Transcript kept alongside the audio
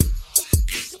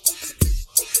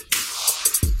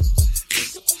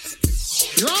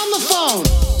phone.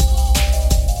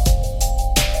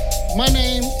 My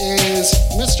name is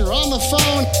Mr. On the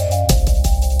Phone.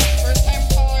 First time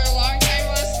caller, long time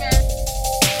listener.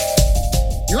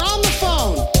 You're on the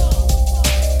phone.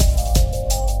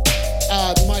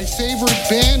 My favorite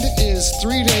band is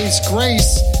 3 Days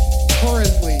Grace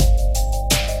currently.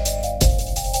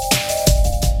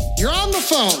 You're on the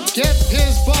phone. Get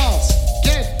his balls.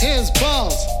 Get his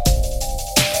balls.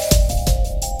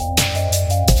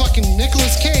 Fucking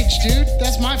Nicolas Cage, dude.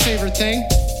 That's my favorite thing.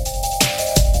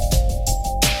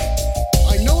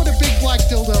 I know what a big black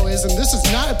dildo is, and this is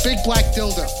not a big black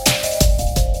dildo.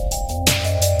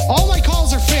 All my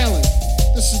calls are failing.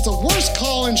 This is the worst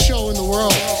call-in show in the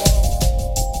world.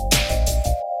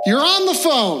 You're on the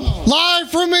phone. Live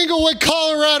from Inglewood,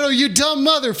 Colorado, you dumb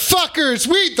motherfuckers.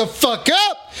 Weed the fuck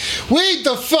up. Weed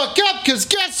the fuck up, because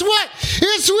guess what?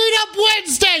 It's Weed Up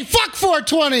Wednesday. Fuck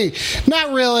 420.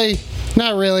 Not really.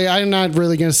 Not really. I'm not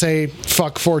really going to say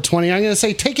fuck 420. I'm going to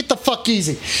say take it the fuck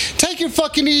easy. Take it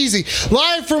fucking easy.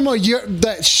 Live from Live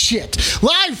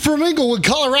from Inglewood,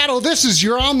 Colorado. This is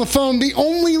You're on the Phone. The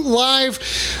only live.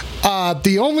 It's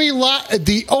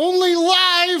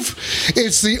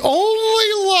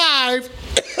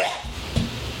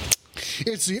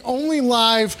the only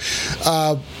live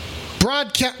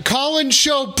broadcast call-in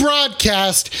show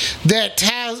broadcast that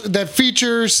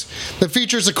features a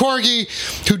corgi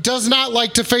who does not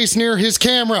like to face near his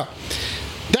camera.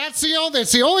 That's the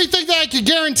only thing that I can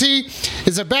guarantee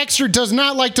is that Baxter does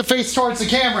not like to face towards the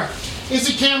camera. Is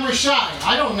he camera shy?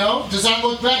 I don't know. Does that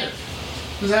look better?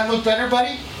 Does that look better,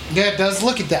 buddy? Yeah, it does.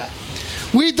 Look at that.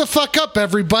 Weed the fuck up,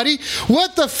 everybody.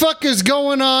 What the fuck is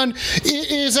going on?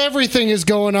 Everything is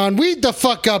going on. Weed the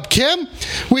fuck up, Kim.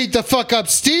 Weed the fuck up,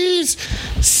 Steve.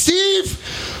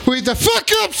 Weed the fuck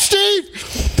up, Steve.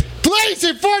 Blaze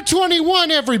at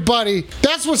 421, everybody.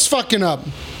 That's what's fucking up.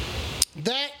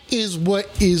 That is what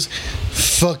is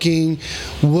fucking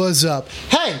was up.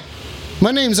 Hey,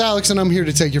 my name's Alex, and I'm here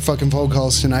to take your fucking phone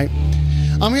calls tonight.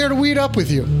 I'm here to weed up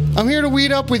with you.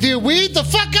 Weed the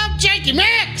fuck up, Jakey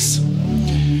Max.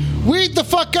 Weed the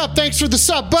fuck up. Thanks for the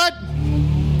sub, bud.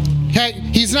 Hey,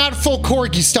 he's not a full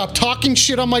corgi. Stop talking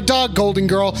shit on my dog, Golden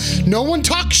Girl. No one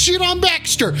talks shit on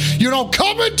Baxter. You don't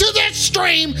come into this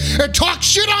stream and talk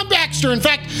shit on Baxter. In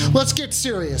fact, let's get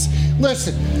serious.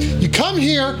 Listen, you come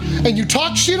here and you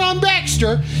talk shit on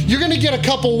Baxter, you're going to get a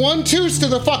couple 1-2s to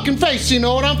the fucking face. You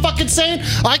know what I'm fucking saying?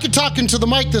 I could talk into the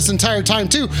mic this entire time,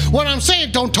 too. What I'm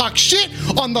saying, don't talk shit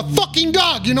on the fucking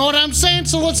dog. You know what I'm saying?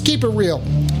 So let's keep it real.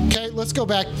 Okay, let's go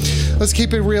back. Let's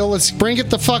keep it real. Let's bring it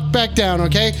the fuck back down,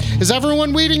 okay? Is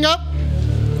everyone weeding up?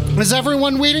 Is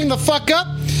everyone weeding the fuck up?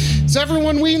 Is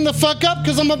everyone weeding the fuck up?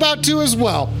 Because I'm about to as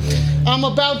well.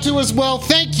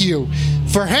 Thank you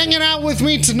for hanging out with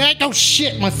me tonight. Oh,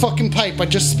 shit, my fucking pipe. I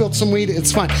just spilled some weed.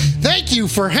 It's fine. Thank you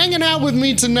for hanging out with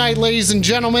me tonight, ladies and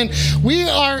gentlemen. We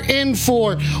are in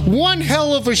for one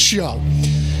hell of a show.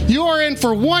 You are in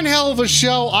for one hell of a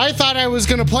show. I thought I was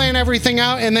going to plan everything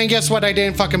out, and then guess what? I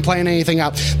didn't fucking plan anything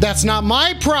out. That's not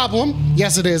my problem.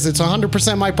 Yes, it is. It's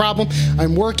 100% my problem.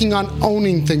 I'm working on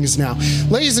owning things now.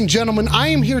 Ladies and gentlemen, I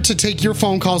am here to take your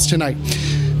phone calls tonight.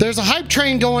 There's a hype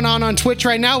train going on Twitch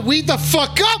right now. Weed the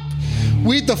fuck up.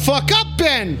 Weed the fuck up,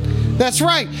 Ben. That's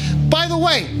right. By the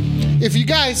way, if you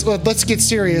guys, let's get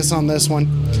serious on this one.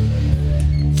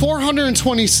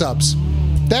 420 subs.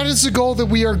 That is the goal that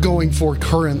we are going for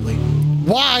currently.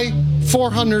 Why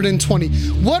 420?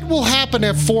 What will happen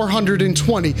at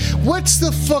 420? What's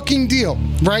the fucking deal,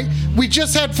 right? We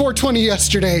just had 420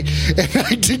 yesterday, and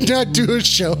I did not do a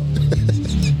show.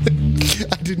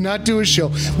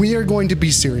 We are going to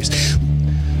be serious.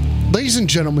 Ladies and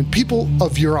gentlemen, people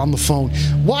of You're on the Phone,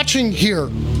 watching here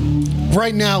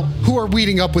right now, who are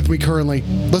weeding up with me currently,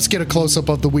 let's get a close-up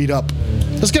of the weed up.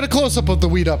 You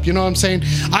know what I'm saying?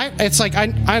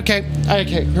 Okay,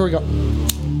 here we go.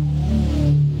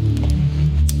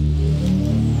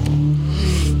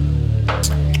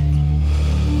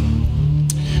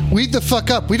 Weed the fuck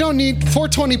up. We don't need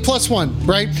 420 plus 1,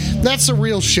 right? That's the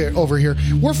real shit over here.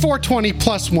 We're 420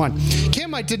 plus 1.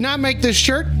 Kim, I did not make this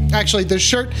shirt. Actually, this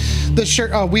shirt,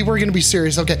 we were going to be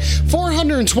serious. Okay,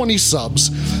 420 subs,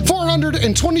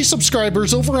 420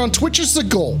 subscribers over on Twitch is the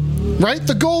goal, right?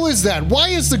 The goal is that. Why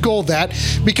is the goal that?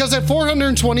 Because at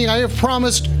 420, I have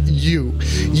promised you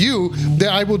that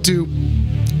I will do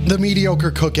the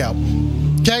mediocre cookout.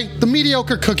 Okay? The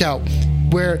mediocre cookout,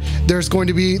 where there's going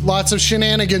to be lots of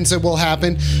shenanigans that will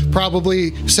happen,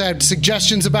 probably said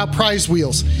suggestions about prize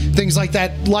wheels, things like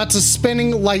that, lots of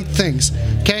spinning light things,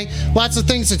 okay? Lots of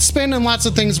things that spin and lots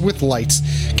of things with lights,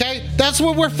 okay? That's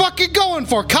what we're fucking going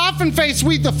for. Coffin face,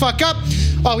 weed the fuck up.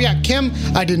 Oh yeah, Kim,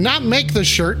 I did not make this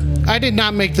shirt.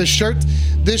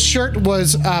 This shirt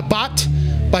was bought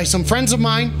by some friends of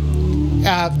mine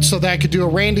so that I could do a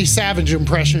Randy Savage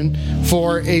impression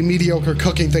for a mediocre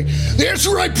cooking thing. That's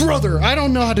right, brother. I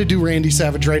don't know how to do Randy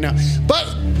Savage right now.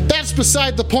 But that's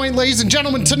beside the point, ladies and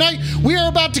gentlemen. Tonight, we are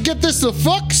about to get this the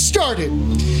fuck started,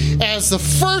 as the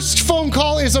first phone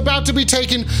call is about to be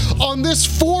taken on this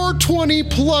 420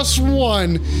 plus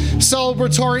 1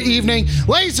 celebratory evening.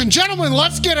 Ladies and gentlemen,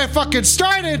 let's get it fucking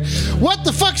started. What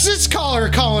the fuck's this caller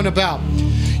calling about?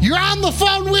 You're on the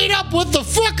phone, Weed Up. What the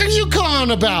fuck are you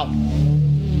calling about?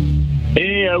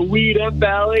 Hey, Weed Up,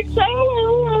 Alex.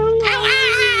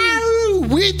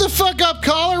 Weed the fuck up,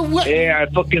 caller. What? Hey, I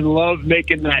fucking love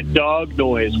making that dog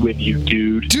noise with you,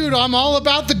 dude. Dude, I'm all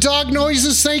about the dog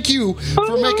noises. Thank you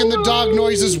for making the dog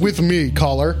noises with me,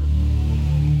 caller.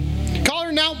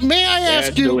 Caller, now, may I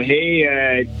ask you... So,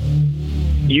 hey,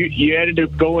 you ended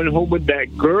up going home with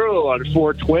that girl on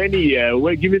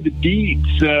 420. Give me the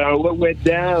deets. What went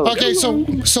down? Okay,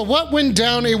 so what went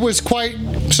down? It was quite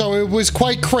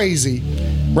crazy,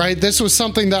 right? This was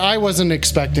something that I wasn't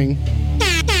expecting.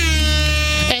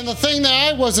 And the thing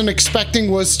that I wasn't expecting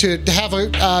was to have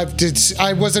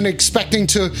I wasn't expecting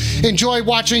to enjoy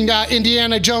watching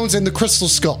Indiana Jones and the Crystal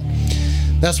Skull.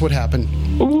 That's what happened.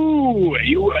 Ooh,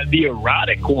 you were the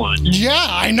erotic one. Yeah,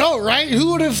 I know, right?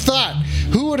 Who would have thought?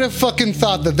 Who would have fucking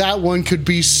thought that one could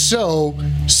be so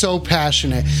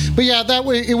passionate? But yeah, that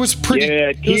way it was pretty. Yeah,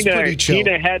 it was pretty chill.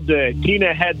 Tina had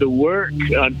the work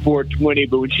on 420,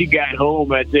 but when she got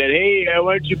home, I said, "Hey,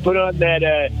 why don't you put on that?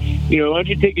 Why don't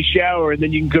you take a shower and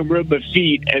then you can come rub my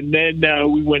feet?" And then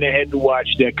we went ahead and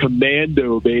watched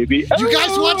Commando, baby. You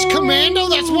guys watch Commando?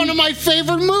 That's one of my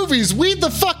favorite movies. Weed the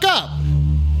fuck up.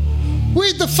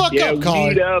 Weed the fuck up, caller.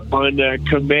 Weed up on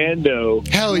Commando.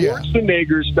 Hell yeah.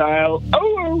 Schwarzenegger style.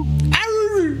 Oh.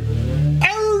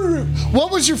 What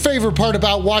was your favorite part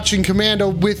about watching Commando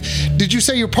with, did you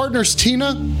say your partner's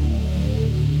Tina?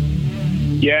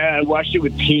 Yeah, I watched it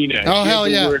with Tina. Oh, hell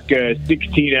yeah. She had to work a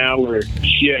 16-hour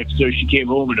shift, so she came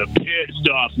home in a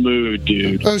pissed-off mood,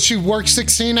 dude. Oh, she worked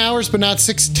 16 hours, but not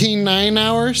 16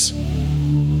 hours?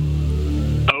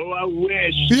 I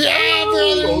wish. Yeah,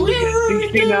 brother.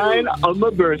 69 on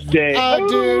my birthday. Oh,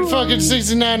 dude, fucking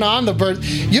 69 on the birth.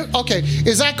 Okay,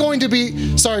 is that going to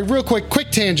be... Sorry, real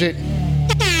quick tangent.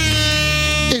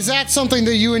 Is that something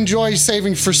that you enjoy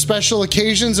saving for special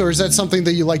occasions, or is that something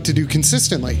that you like to do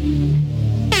consistently?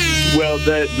 Well,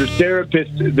 the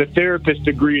therapist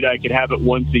agreed I could have it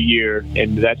once a year,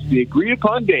 and that's the agreed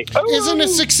upon date. Isn't a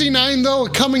 69, though, a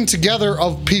coming together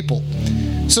of people?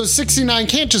 So 69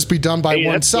 can't just be done by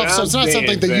oneself, so it's not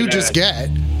something that you just get.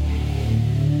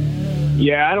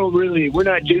 Yeah, I don't really. We're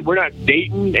not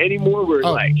dating anymore. We're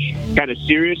like kind of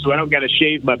serious, so I don't got to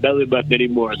shave my belly button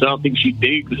anymore. So I don't think she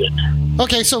digs it.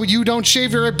 Okay, so you don't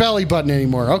shave your belly button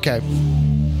anymore. Okay.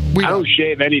 I don't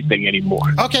shave anything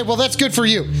anymore. Okay, well, that's good for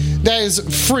you. That is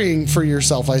freeing for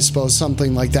yourself, I suppose,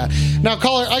 something like that. Now,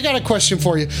 caller, I got a question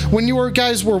for you. When you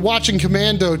guys were watching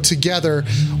Commando together,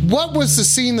 what was the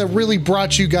scene that really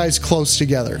brought you guys close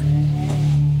together?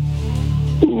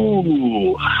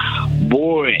 Ooh,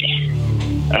 boy.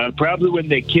 Probably when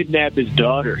they kidnap his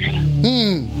daughter.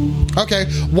 Okay.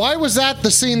 Why was that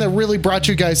the scene that really brought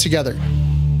you guys together?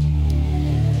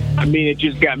 I mean, it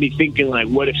just got me thinking, like,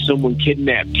 what if someone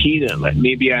kidnapped Tina? Like,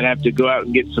 maybe I'd have to go out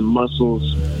and get some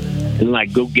muscles and,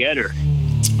 like, go get her.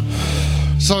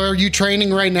 So are you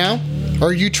training right now?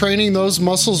 Are you training those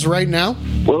muscles right now?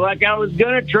 Well, like, I was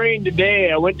going to train today.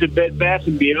 I went to Bed Bath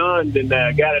 & Beyond and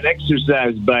got an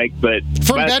exercise bike, but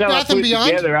from by the Bed time Bath I put & Beyond?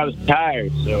 together, I was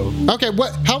tired, so... Okay,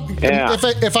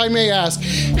 if I may ask,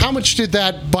 how much did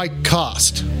that bike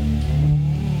cost?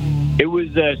 It was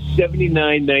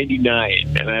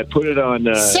 $79.99, and I put it on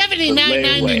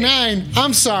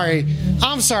 $79.99.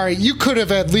 I'm sorry. You could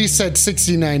have at least said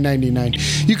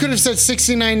 $69.99. You could have said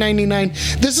 $69.99.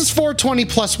 This is 420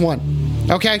 plus 1.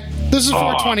 Okay? This is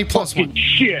 420 plus 1.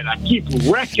 Shit, I keep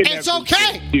wrecking It's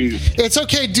okay. Dude. It's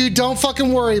okay, dude. Don't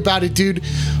fucking worry about it, dude.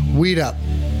 Weed up.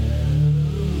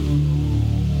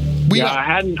 I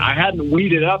hadn't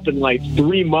weeded up in like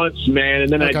 3 months, man, and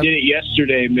then I did it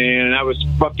yesterday, man, and I was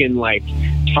fucking like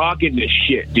talking to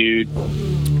shit, dude.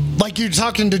 Like you're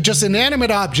talking to just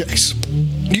inanimate objects.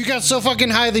 You got so fucking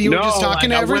high that you were just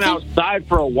talking to everything? I went outside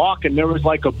for a walk and there was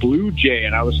like a blue jay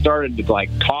and I was starting to like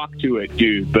talk to it,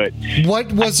 dude. But what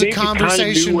was the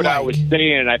conversation knew what like? I was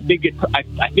saying. I think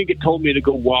it told me to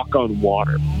go walk on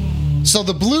water. So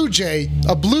the blue jay,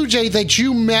 a blue jay that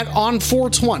you met on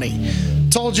 420,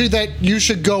 told you that you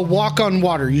should go walk on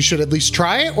water. You should at least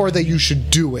try it, or that you should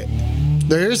do it.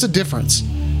 There is a difference.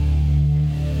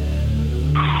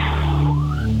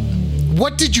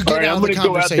 What did you get All right, out I'm of the going to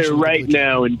go out conversation? there with the right Blue Jay?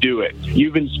 now and do it.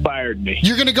 You've inspired me.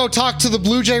 You're going to go talk to the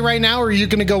Blue Jay right now, or are you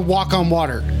going to go walk on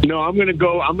water? No, I'm going to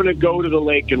go to the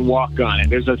lake and walk on it.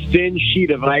 There's a thin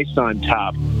sheet of ice on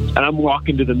top, and I'm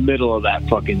walking to the middle of that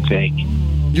fucking thing.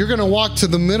 You're going to walk to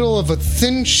the middle of a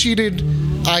thin-sheeted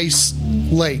ice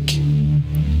lake.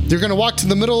 You're going to walk to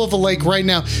the middle of a lake right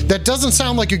now. That doesn't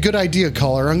sound like a good idea,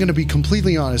 caller. I'm going to be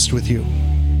completely honest with you.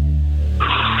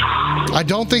 I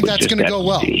don't think that's going to go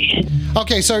well.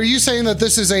 Okay, so are you saying that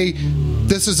this is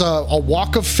a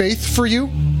walk of faith for you?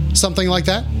 Something like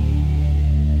that?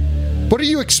 What are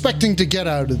you expecting to get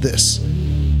out of this?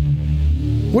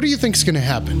 What do you think's going to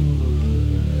happen?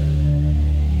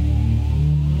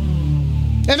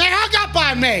 And they hung up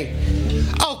on me!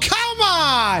 Oh, come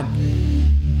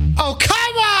on! Oh,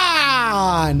 come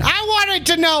on! I wanted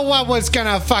to know what was going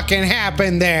to fucking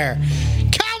happen there.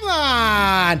 Come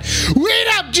on! Wait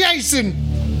up, Jason!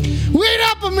 Wait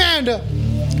up, Amanda!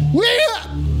 Wait up!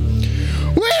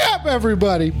 Wait up,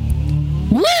 everybody!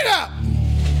 Wait up!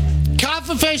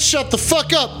 Coffin face, shut the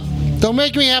fuck up. Don't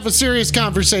make me have a serious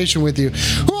conversation with you.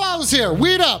 Who else here?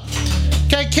 Wait up.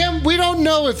 Okay, Kim, we don't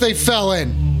know if they fell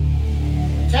in.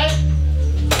 Okay?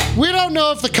 We don't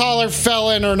know if the caller fell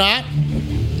in or not.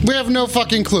 We have no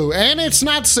fucking clue. And it's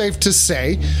not safe to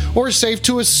say or safe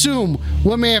to assume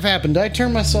what may have happened. Did I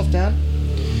turn myself down?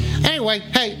 Anyway,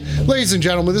 hey, ladies and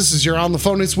gentlemen, this is your On the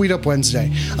Phone. It's Weed Up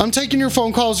Wednesday. I'm taking your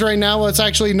phone calls right now. It's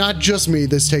actually not just me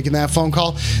that's taking that phone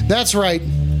call. That's right.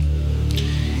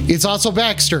 It's also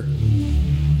Baxter.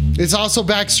 It's also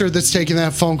Baxter that's taking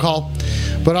that phone call.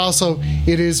 But also,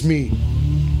 it is me.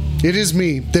 It is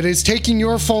me that is taking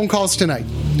your phone calls tonight.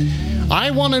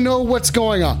 I want to know what's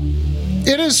going on.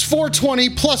 It is 420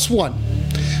 plus 1.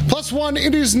 Plus 1,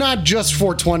 it is not just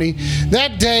 420.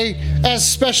 That day, as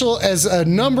special as a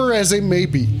number as it may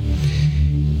be,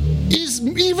 is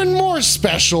even more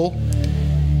special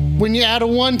when you add a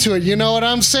 1 to it. You know what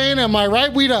I'm saying? Am I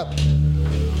right? Weed up.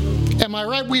 Am I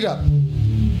right? Weed up.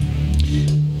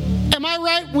 Am I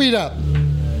right? Weed up.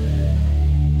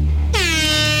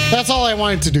 That's all I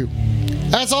wanted to do.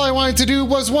 That's all I wanted to do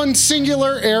was one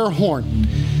singular air horn.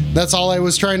 That's all I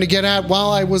was trying to get at while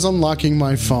I was unlocking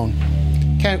my phone.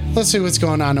 Okay, let's see what's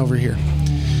going on over here.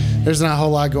 There's not a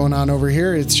whole lot going on over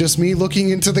here. It's just me looking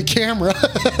into the camera.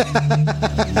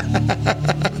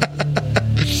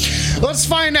 Let's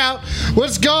find out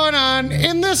what's going on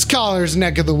in this caller's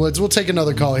neck of the woods. We'll take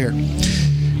another call here.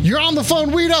 You're on the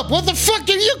phone, Weed Up. What the fuck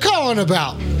are you calling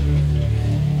about?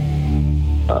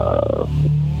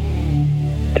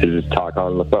 To just talk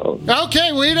on the phone.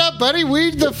 Okay, Weed Up, buddy.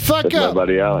 Weed the fuck That's up. my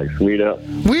buddy Alex. Weed up.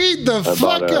 Weed the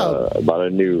fuck up. About a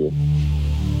new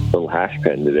little hash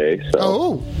pen today. So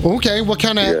Oh, okay. What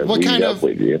kind yeah, of? What weed kind up of?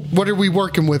 with you. What are we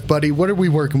working with, buddy? What are we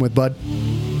working with, bud?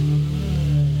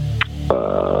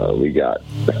 We got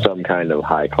some kind of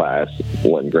high class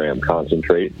 1 gram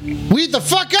concentrate. Weed the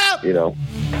fuck up. You know,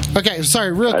 Okay,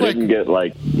 sorry, real I quick. didn't get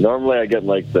normally I get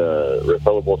the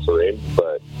refillable syringe,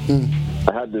 but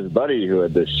I had this buddy who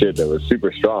had this shit that was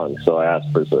super strong, so I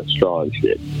asked for some strong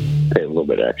shit. Paid a little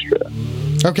bit extra.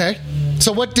 Okay.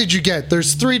 So what did you get?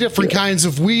 There's 3 different kinds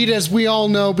of weed, as we all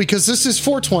know, because this is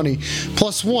 420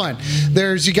 plus 1.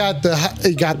 You got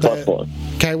the Plus 1.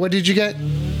 Okay, what did you get?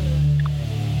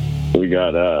 We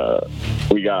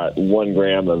got 1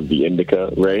 gram of the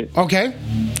indica, right? Okay, 1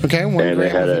 And they gram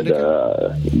had of it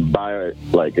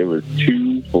indica. it was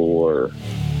 2 for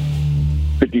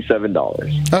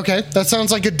 $57. Okay, that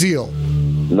sounds like a deal.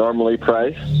 Normally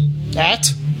priced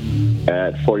At?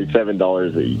 at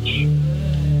 $47 each.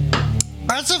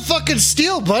 That's a fucking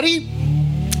steal, buddy.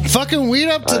 Fucking weed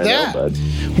up to I know, that. bud.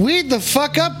 Weed the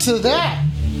fuck up to that.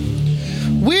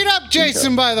 Weed up,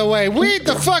 Jason, by the way. Weed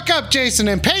the fuck up, Jason.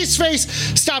 And Paceface,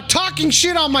 stop talking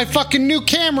shit on my fucking new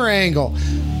camera angle.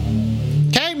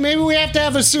 Okay, maybe we have to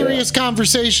have a serious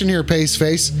conversation here,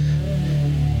 Paceface.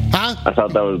 Huh? I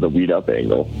thought that was the weed up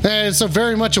angle. It's a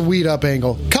very much a weed up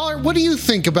angle. Caller, what do you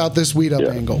think about this weed up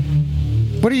Yeah. angle?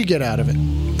 What do you get out of it? Do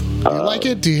you like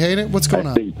it? Do you hate it? What's going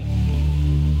on?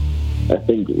 I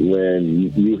think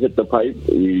when you hit the pipe,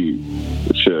 we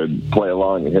should play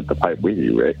along and hit the pipe with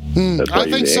you, right? That's I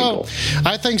think the so. angle.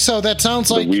 I think so. That sounds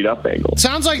The like weed up angle.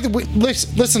 sounds like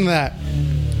listen to that.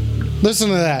 Listen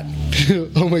to that.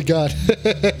 Oh my god.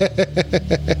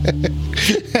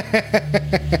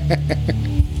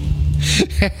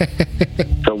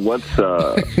 So what's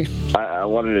I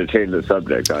wanted to change the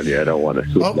subject on you. I don't want to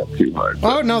swoop Oh. up too hard.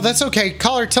 Oh no, that's okay.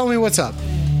 Caller, tell me what's up.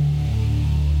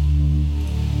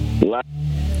 La-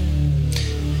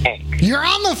 You're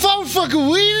on the phone, fucking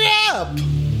weed up.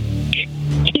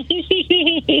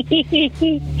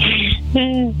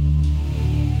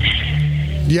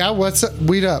 Yeah, what's up?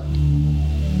 Weed up.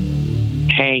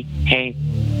 Hey.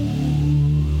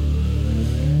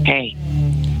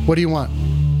 What do you want?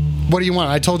 What do you want?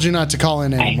 I told you not to call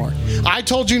in anymore. I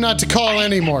told you not to call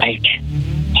anymore. Hey.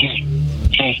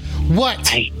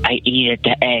 What? I eat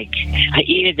the egg. I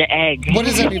eat the egg. What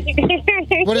does that mean?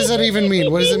 What does that even mean?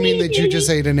 What does it mean that you just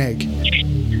ate an egg?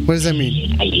 What does that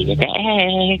mean? I eat the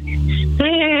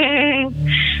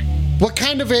egg. What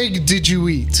kind of egg did you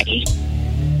eat?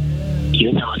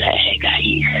 You know the egg I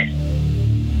eat.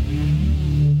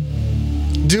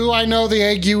 Do I know the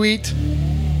egg you eat?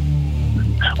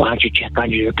 Why don't you check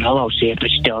under your pillow, see if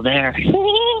it's still there?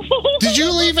 Did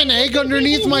you leave an egg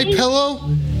underneath my pillow?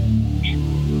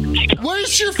 What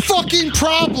is your fucking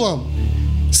problem?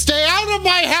 Stay out of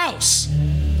my house.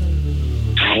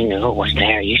 I knew it was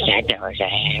there. You said there was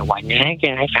one egg,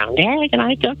 and I found the egg, and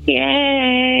I took the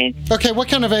egg. Okay, what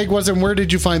kind of egg was it, and where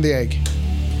did you find the egg?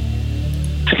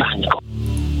 I found the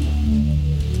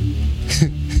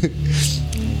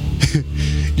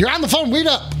You're on the phone. Weed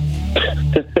up.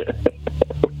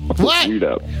 What? Weed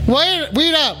up. Wait,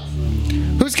 weed up.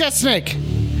 Who's got snake?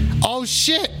 Oh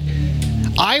shit!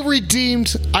 I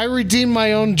redeemed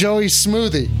my own Joey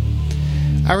smoothie.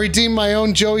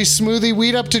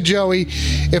 Weed up to Joey.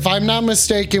 If I'm not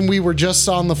mistaken, we were just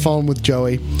on the phone with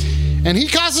Joey, and he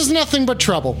causes nothing but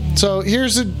trouble. So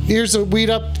here's a weed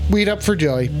up for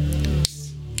Joey.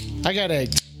 I got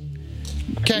egg.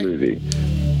 Okay.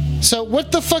 Smoothie. So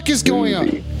what the fuck is going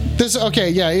on? This okay?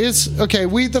 Yeah, it's okay.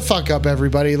 Weed the fuck up,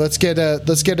 everybody. Let's get a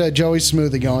Joey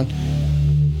smoothie going.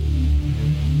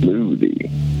 Smoothie.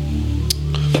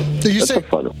 Did you That's say? a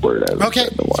fun word I haven't Okay.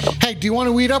 said in a while. Hey, do you want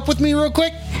to weed up with me real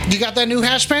quick? You got that new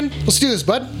hash pen? Let's do this,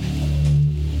 bud.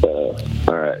 All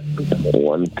right.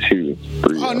 1, 2,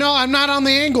 3. Oh no, I'm not on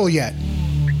the angle yet.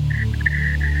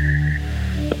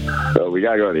 So we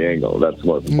gotta go to the angle. That's the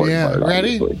most important Yeah, part.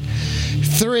 ready? Obviously.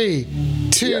 3,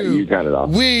 2, Yeah, you count it off.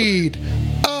 weed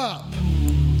up.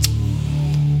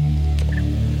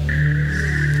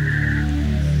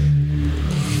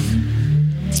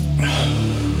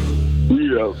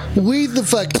 Weed up. Weed the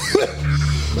fuck.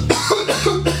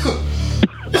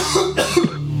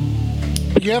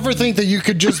 You ever think that you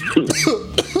could just?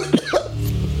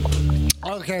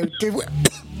 Okay.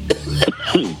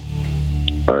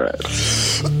 All right.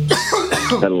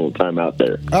 Had a little time out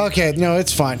there. Okay. No,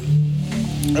 it's fine.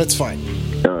 It's fine.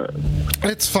 All right.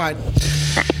 It's fine.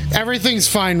 Everything's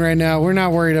fine right now. We're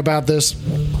not worried about this.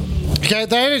 Okay,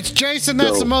 that is Jason.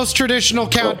 That's the most traditional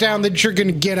countdown that you're going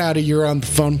to get out of your on the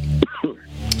phone.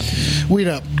 Weed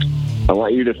up. I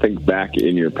want you to think back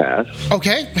in your past.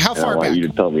 Okay, how And I far want back? you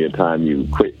to tell me a time you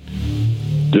quit.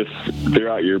 Just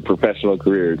throughout your professional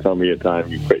career, tell me a time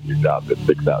you quit your job that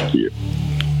sticks out to you.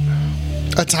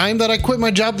 A time that I quit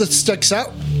my job that sticks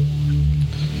out?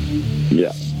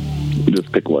 Yeah. You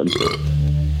just pick one.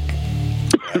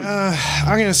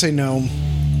 I'm going to say no.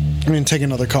 I'm going to take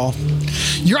another call.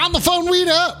 You're on the phone, weed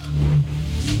up.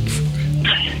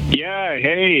 Yeah,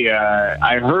 hey,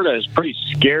 I heard a pretty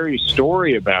scary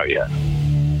story about you.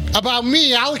 About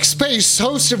me, Alex Space,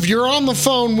 host of You're on the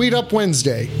Phone, Weed Up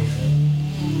Wednesday.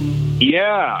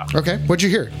 Yeah. Okay, what'd you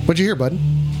hear? What'd you hear, bud?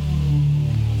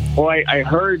 Well, I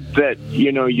heard that,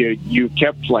 you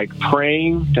kept,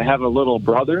 praying to have a little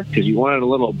brother because you wanted a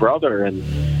little brother, and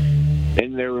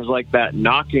there was, that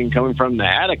knocking coming from the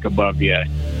attic above you.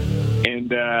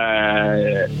 And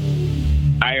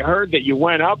I heard that you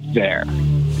went up there.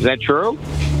 Is that true?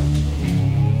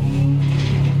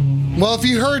 Well, if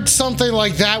you heard something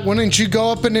like that, wouldn't you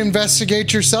go up and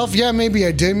investigate yourself? Yeah, maybe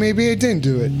I did, maybe I didn't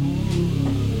do it.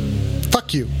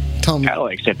 Fuck you. Tell me.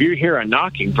 Alex, if you hear a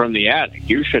knocking from the attic,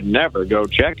 you should never go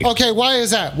check it. Okay, why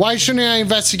is that? Why shouldn't I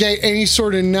investigate any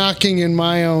sort of knocking in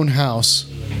my own house?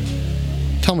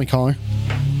 Tell me, caller.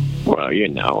 Well,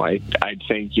 I'd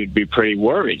think you'd be pretty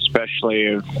worried, especially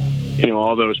if,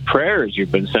 all those prayers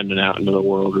you've been sending out into the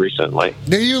world recently.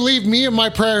 Do you leave me and my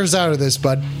prayers out of this,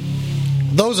 bud?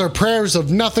 Those are prayers of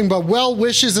nothing but well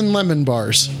wishes and lemon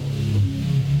bars.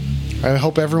 I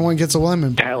hope everyone gets a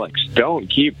lemon bar. Alex, don't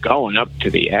keep going up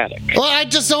to the attic. Well, I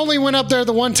just only went up there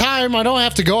the one time. I don't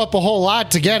have to go up a whole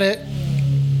lot to get it.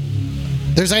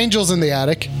 There's angels in the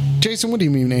attic. Jason, what do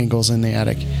you mean angels in the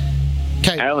attic?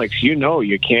 Okay. Alex, you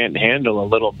can't handle a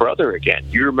little brother again.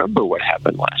 You remember what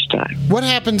happened last time. What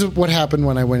happened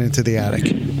when I went into the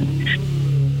attic?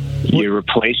 You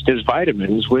replaced his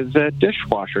vitamins with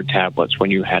dishwasher tablets when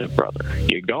you had a brother.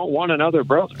 You don't want another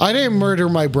brother. I didn't murder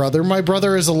my brother. My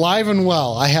brother is alive and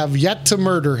well. I have yet to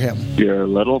murder him. Your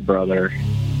little brother.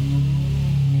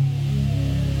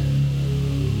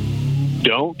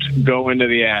 Don't go into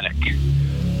the attic.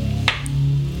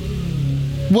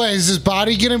 What, is his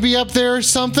body gonna be up there or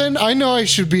something? I know I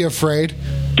should be afraid.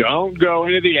 Don't go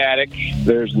into the attic.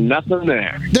 There's nothing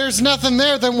there. There's nothing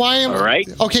there, then why am... All right.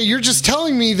 Okay, you're just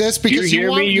telling me this because you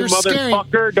hear me, you you're scaring...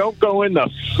 motherfucker? Don't go in the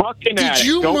fucking attic. Did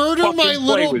you Don't murder fucking my play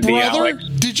little with me, brother? Alex.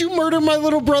 Did you murder my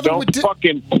little brother? Don't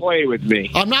fucking play with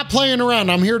me. I'm not playing around.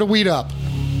 I'm here to weed up.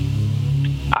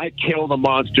 I kill the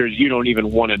monsters you don't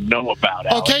even want to know about,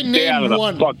 Alex. Okay, Stay out of name the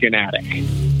one. fucking attic.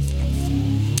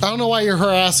 I don't know why you're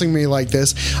harassing me like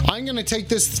this. I'm going to take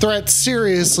this threat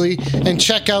seriously and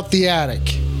check out the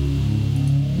attic.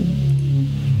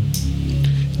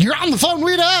 You're on the phone.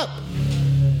 Weed up.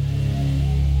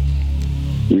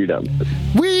 Weed up.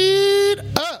 Weed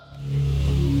up.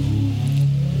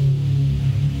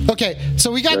 Okay,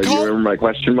 so we got You called. remember my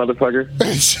question, motherfucker?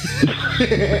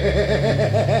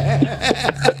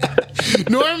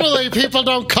 Normally, people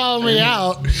don't call me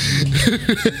out.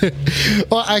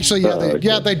 Well, actually,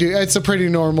 yeah, they do. It's a pretty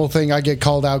normal thing. I get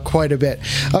called out quite a bit.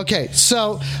 Okay,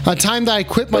 so a time that I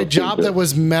quit my job that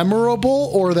was memorable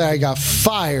or that I got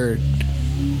fired.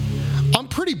 I'm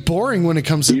pretty boring when it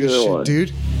comes to this shit,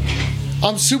 dude.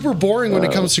 I'm super boring when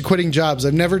it comes to quitting jobs.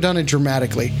 I've never done it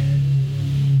dramatically.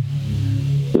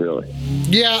 Really?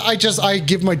 Yeah, I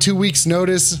give my 2 weeks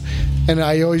notice, and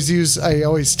I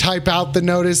always type out the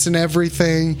notice and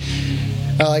everything.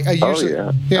 I usually,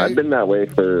 yeah. I've been that way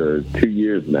for 2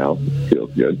 years now.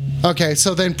 Feels good. Okay,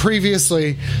 so then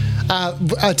previously,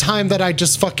 a time that I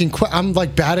just fucking quit. I'm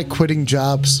like bad at quitting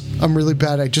jobs. I'm really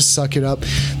bad. I just suck it up.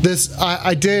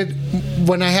 I did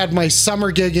when I had my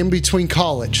summer gig in between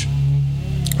college.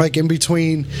 Like in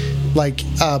between,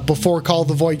 before Call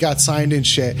the Void got signed and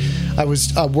shit, I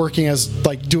was working as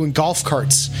doing golf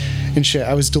carts and shit.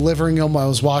 I was delivering them, I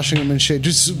was washing them and shit.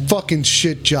 Just fucking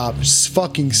shit job. Just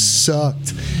fucking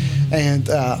sucked. And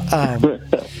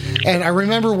and I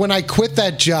remember when I quit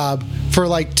that job for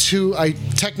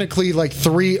technically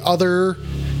 3 other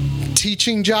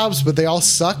teaching jobs, but they all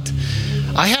sucked.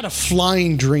 I had a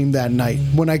flying dream that night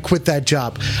when I quit that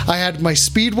job. I had my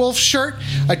Speedwolf shirt.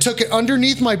 I took it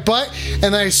underneath my butt,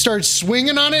 and then I started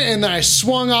swinging on it, and then I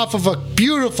swung off of a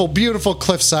beautiful, beautiful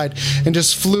cliffside and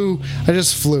just flew. I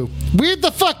just flew. Weed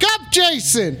the fuck up,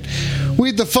 Jason!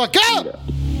 Weed the fuck up!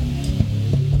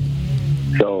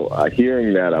 So,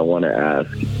 hearing that, I want to ask,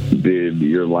 did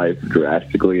your life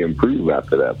drastically improve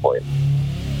after that point?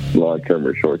 Long-term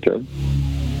or short-term?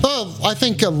 Well, I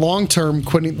think a long-term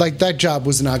quitting, that job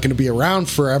was not going to be around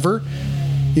forever.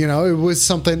 You know, it was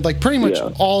something pretty much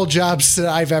all jobs that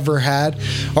I've ever had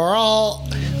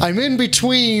I'm in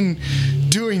between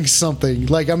doing something.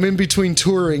 I'm in between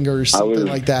touring or something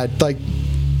like that.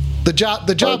 The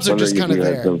jobs are just kind of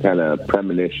there. Some kind of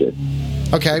premonition.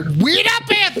 Okay, weed up,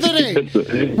 Anthony.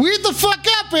 Weed the fuck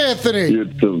up, Anthony. You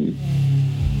had some.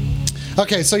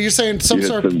 Okay, so you're saying some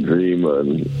dream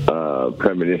and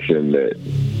premonition that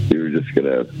you were just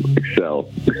gonna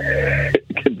excel,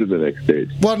 get to the next stage.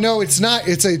 Well, no, it's not.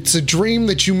 It's a dream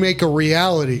that you make a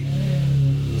reality.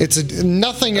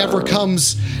 Nothing ever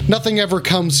comes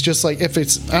just if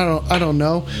it's I don't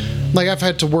know. I've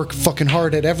had to work fucking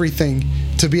hard at everything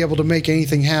to be able to make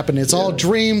anything happen. It's all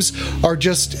dreams are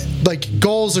just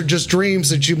goals are just dreams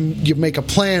that you make a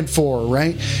plan for,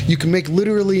 right? You can make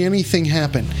literally anything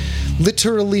happen.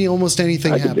 Literally almost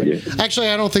anything happen. Actually,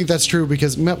 I don't think that's true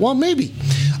because, well, maybe.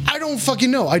 I don't fucking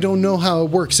know. I don't know how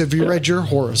it works. Have you read your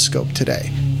horoscope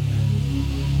today?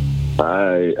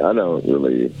 I don't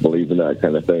really believe in that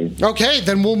kind of thing. Okay,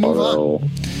 then we'll move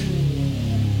on.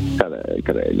 Kind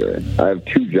of ignorant. I have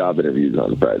 2 job interviews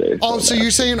on Friday. So you're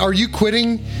saying are you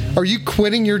quitting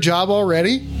your job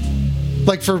already?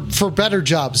 For better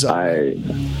jobs though.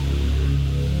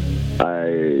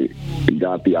 I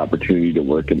got the opportunity to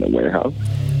work in the warehouse.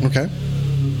 Okay.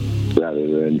 Rather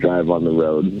than drive on the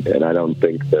road, and I don't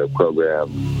think their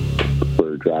program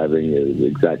for driving is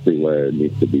exactly where it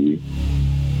needs to be.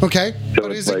 Okay, so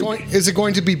but is it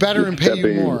going to be better and pay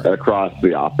you more? Across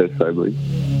the office, I believe.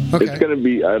 Okay. It's going to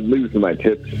be. I'm losing my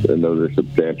tips, and those are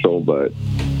substantial. But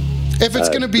if it's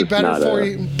going to be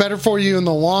better for you in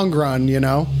the long run, you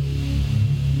know.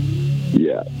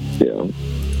 Yeah.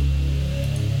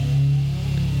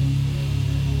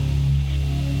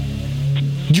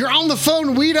 You're on the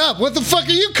phone, weed up. What the fuck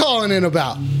are you calling in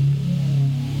about?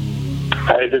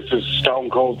 Hey, this is Stone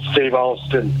Cold Steve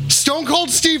Austin. Stone Cold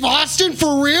Steve Austin,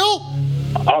 for real?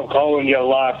 I'm calling you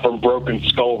live from Broken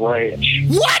Skull Ranch.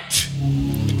 What?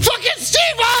 Fucking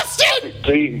Steve Austin!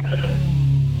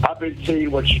 I've been seeing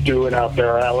what you're doing out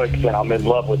there, Alex, and I'm in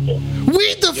love with you.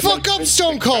 Weed the fuck up,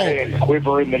 Stone Cold! And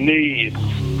quiver in the knees.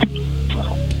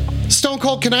 Stone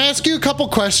Cold, can I ask you a couple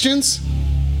questions?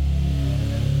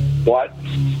 What?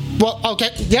 Well,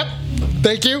 okay. Yep.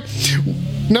 Thank you.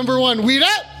 Number 1, weed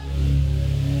up.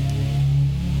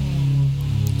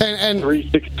 And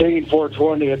 316,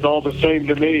 420, it's all the same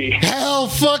to me. hell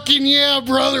fucking yeah,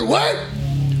 brother. What?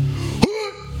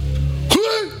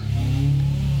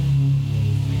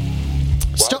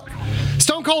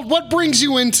 Stone Cold, what brings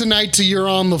you in tonight to You're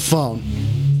on the Phone?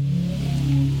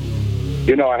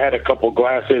 You know, I had a couple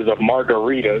glasses of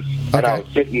margaritas, and I was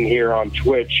sitting here on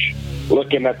Twitch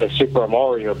looking at the Super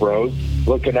Mario Bros.,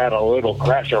 looking at a little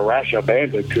Crasha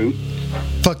Bandicoot.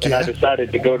 Fuck And yeah. I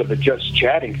decided to go to the Just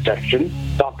Chatting section,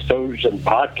 Talk Shows and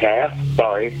Podcasts.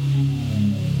 Sorry.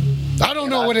 I don't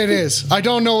know what it is. I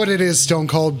don't know what it is, Stone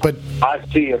Cold, but I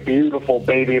see a beautiful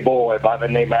baby boy by the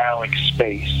name of Alex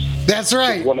Space. that's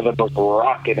right. One of the most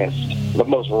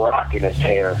rockinest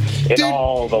hair in Dude.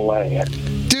 all the land.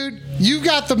 Dude, you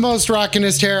got the most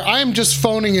rockinest hair. I'm just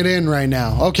phoning it in right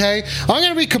now, okay? I'm going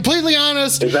to be completely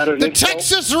honest. Is that an the insult?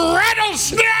 Texas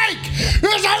rattlesnake is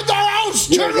in the house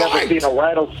You ain't never tonight! seen a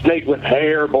rattlesnake with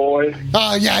hair, boy.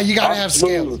 Oh, yeah, you got to have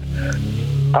scales.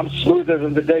 I'm smoother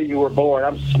than the day you were born.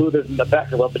 I'm smoother than the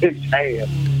back of a bitch's hand.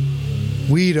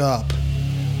 Weed up.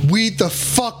 Weed the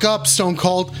fuck up, Stone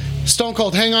Cold. Stone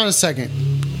Cold, hang on a second.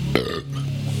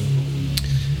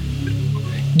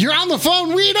 You're on the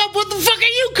phone, weed up. What the fuck are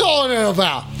you calling it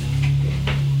about?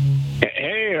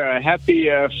 Hey, happy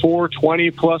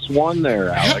 420 plus 1 there,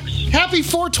 Alex. Happy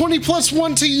 420 plus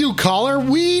 1 to you, caller.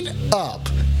 Weed up.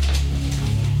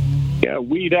 Yeah,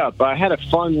 weed up. I had a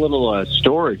fun little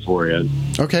story for you.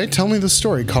 Okay, tell me the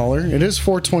story, caller. It is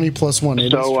 420 plus 1. It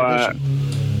is tradition.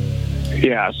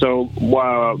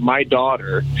 My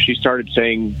daughter, she started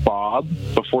saying Bob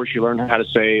before she learned how to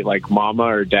say like mama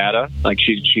or dada. Like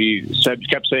she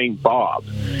kept saying Bob,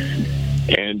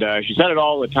 and she said it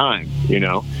all the time, you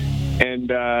know.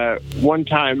 And one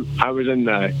time I was in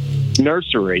the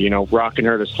nursery, you know, rocking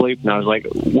her to sleep, and I was like,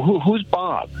 "Who's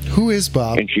Bob?" Who is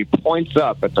Bob? And she points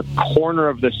up at the corner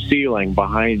of the ceiling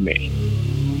behind me.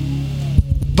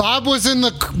 Bob was in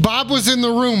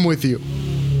the room with you.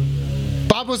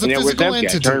 Bob was a And it was physical empty.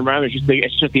 entity. I turned around,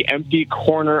 it's just the empty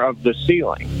corner of the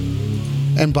ceiling.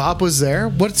 And Bob was there?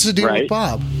 What's the deal Right. with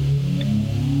Bob?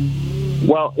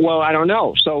 Well, I don't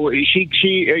know. So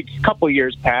she a couple of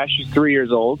years passed. She's 3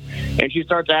 years old, and she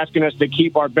starts asking us to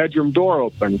keep our bedroom door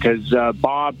open because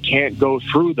Bob can't go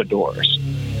through the doors.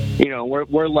 You know,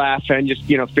 we're laughing, just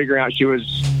figuring out she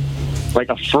was like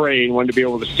afraid, wanted to be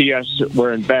able to see us.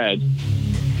 We're in bed,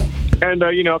 and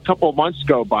a couple of months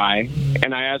go by,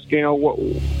 and I ask,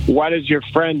 why does your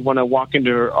friend want to walk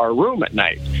into our room at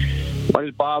night? Why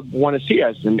does Bob want to see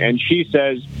us? And she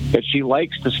says that he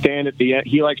likes to stand at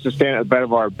the bed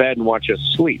of our bed and watch us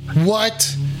sleep.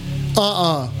 What?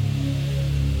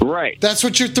 Right. That's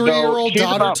what your 3-year-old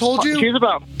daughter told you? She's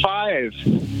about 5.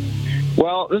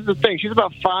 Well, this is the thing. She's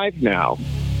about 5 now,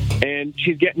 and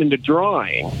she's getting into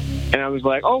drawing. And I was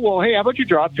like, oh, well, hey, how about you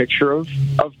draw a picture of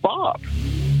Bob?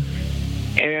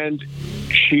 And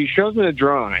she shows me the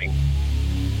drawing,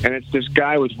 and it's this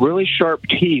guy with really sharp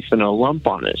teeth and a lump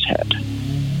on his head.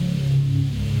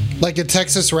 Like a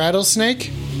Texas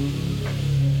rattlesnake?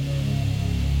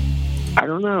 I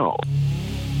don't know.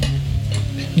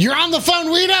 You're on the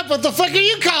phone, weed up. What the fuck are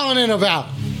you calling in about?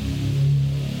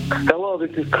 Hello,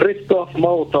 this is Christoph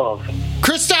Molotov.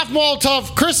 Christoph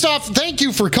Molotov. Christoph, thank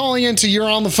you for calling into You're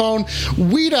on the Phone.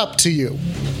 Weed up to you.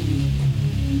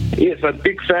 Yes, I'm a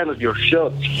big fan of your show.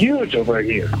 It's huge over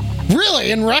here.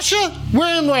 Really? In Russia?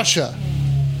 Where in Russia?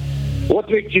 What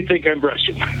makes you think I'm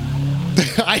Russian?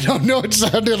 I don't know. It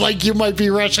sounded like you might be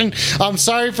Russian. I'm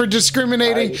sorry for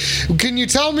discriminating. Can you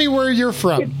tell me where you're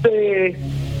from?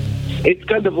 It's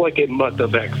kind of like a mutt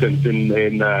of accent in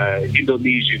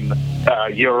Indonesian,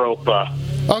 Europa.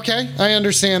 Okay, I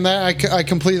understand that. I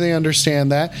completely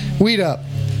understand that. Weed up.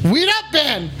 Weed up,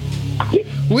 Ben!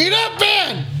 Weed up,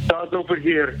 Ben! I was over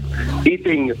here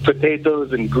eating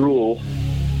potatoes and gruel,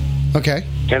 Okay.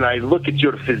 and I look at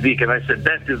your physique, and I said,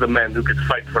 that is a man who could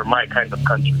fight for my kind of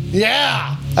country.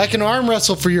 Yeah! I can arm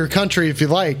wrestle for your country if you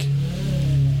like.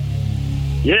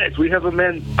 Yes, we have a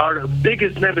man, our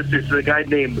biggest nemesis is a guy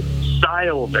named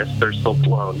Sylvester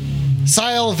Stallone.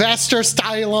 Sylvester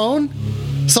Stallone?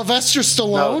 Sylvester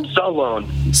Stallone? No, Stallone.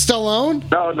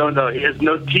 Stallone? No, he has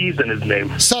no T's in his name.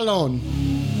 Stallone.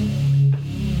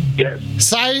 Yes.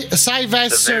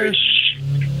 Sylvester.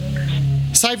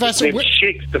 Sylvester. It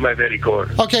shakes to my very core.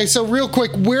 Okay, so real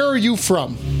quick, where are you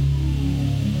from?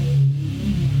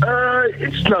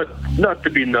 It's not to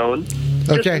be known.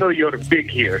 Okay. Just know you're big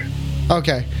here.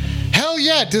 Okay. Hell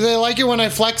yeah! Do they like it when I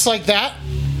flex like that?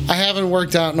 I haven't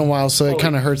worked out in a while, so it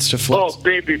kind of hurts to flex. Oh,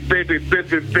 baby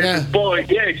Yeah. boy,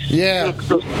 yes. Yeah. You look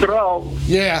so strong.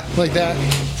 Yeah, like that.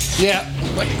 Yeah,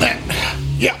 like that.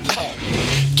 Yeah.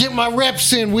 Get my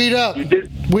reps in. Weed up. You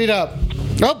did. Weed up.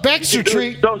 Oh, Baxter You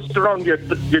treat. look so strong. Your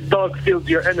dog feels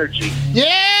your energy.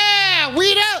 Yeah,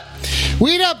 weed up.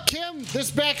 Weed up, Kim. This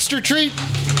Baxter treat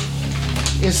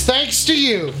is thanks to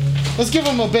you. Let's give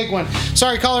him a big one.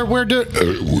 Sorry, caller. We're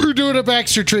doing a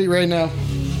Baxter treat right now.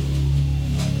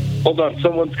 Hold on,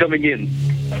 someone's coming in.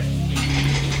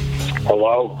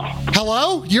 Hello?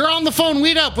 Hello? You're on the phone.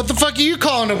 Weed up. What the fuck are you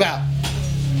calling about?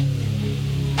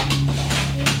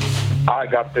 I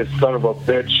got this son of a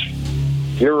bitch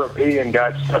European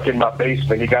guy stuck in my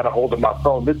basement. He got a hold of my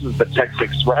phone. This is the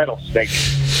Texas rattlesnake.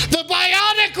 The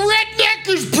bionic redneck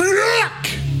is back!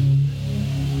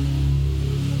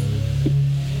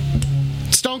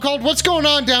 Stone Cold, what's going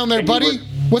on down there, buddy?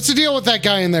 What's the deal with that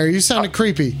guy in there? You sounded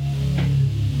creepy.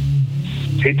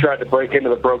 He tried to break into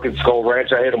the Broken Skull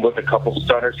Ranch. I hit him with a couple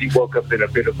stunners. He woke up in a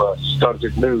bit of a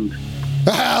stunted mood.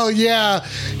 Hell yeah.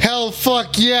 Hell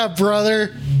fuck yeah,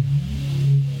 brother.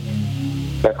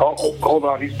 Like, oh, hold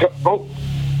on. He's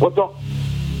what's up?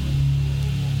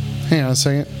 Hang on a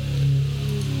second.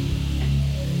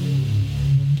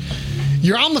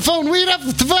 You're on the phone. Weed up.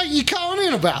 What the fuck are you calling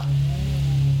in about?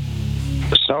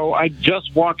 So I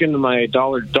just walk into my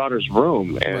daughter's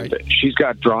room, and she's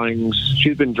got drawings.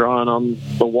 She's been drawing on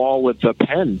the wall with a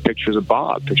pen, pictures of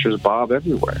Bob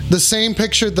everywhere. The same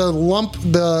picture, the lump,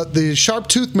 the sharp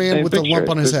tooth man Same with picture. the lump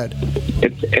on his head.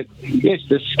 It's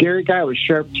the scary guy with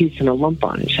sharp teeth and a lump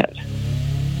on his head.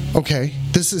 Okay,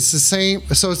 this is the same.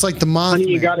 So it's like the Mothman.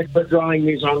 Honey, you got to quit drawing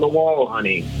these on the wall,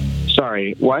 honey.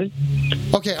 Sorry, what?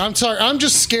 Okay, I'm sorry. I'm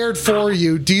just scared for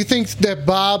you. Do you think that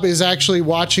Bob is actually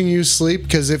watching you sleep?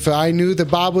 Because if I knew that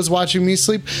Bob was watching me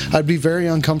sleep, I'd be very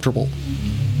uncomfortable.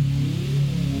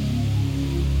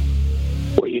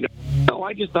 Well, no,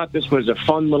 I just thought this was a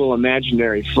fun little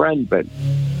imaginary friend, but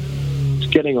it's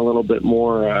getting a little bit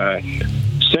more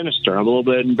sinister. I'm a little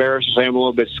bit embarrassed to say I'm a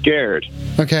little bit scared.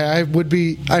 Okay, I would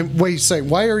be. Wait a second.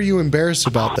 Why are you embarrassed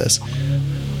about this?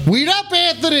 Weed up,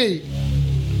 Anthony!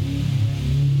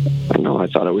 I know, I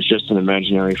thought it was just an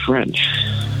imaginary friend.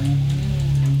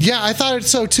 Yeah, I thought it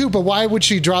so too, but why would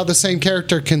she draw the same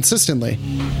character consistently?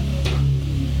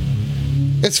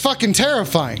 It's fucking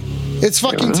terrifying. It's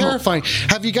fucking terrifying.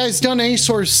 Have you guys done any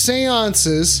sort of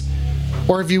seances,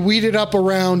 or have you weeded up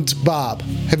around Bob?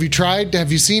 Have you tried?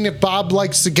 Have you seen if Bob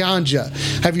likes the ganja?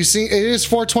 Have you seen? It is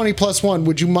 420 plus 1.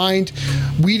 Would you mind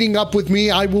weeding up with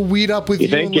me? I will weed up with you.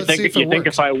 You think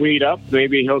if I weed up,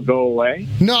 maybe he'll go away?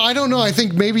 No, I don't know. I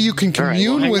think maybe you can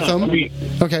commune with him. Let me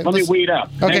weed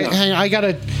up. Okay, hang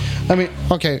on.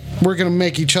 Okay, we're going to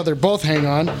make each other both hang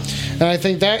on. And I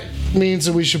think that means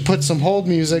that we should put some hold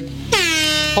music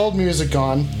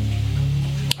on.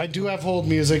 I do have hold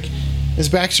music. Is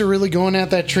Baxter really going at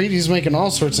that treat? He's making all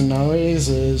sorts of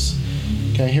noises.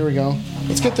 Okay, here we go.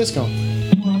 Let's get this going.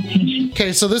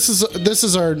 Okay, so this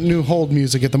is our new hold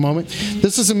music at the moment.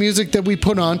 This is the music that we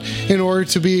put on in order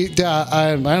to be.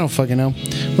 I don't fucking know.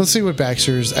 Let's see what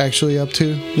Baxter is actually up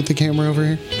to with the camera over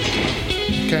here.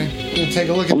 Okay, we'll take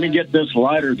a look at. Let me get this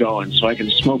lighter going so I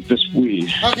can smoke this weed.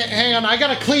 Okay, hang on. I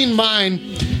gotta clean mine.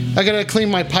 I gotta clean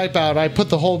my pipe out. I put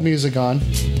the hold music on.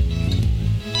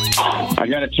 I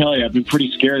gotta tell you, I've been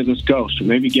pretty scared of this ghost, but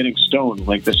maybe getting stoned will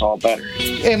make this all better.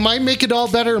 It might make it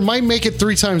all better. It might make it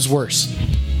 3 times worse.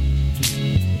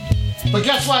 But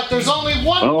guess what? There's only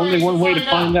one way to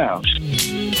find out.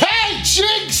 Hey,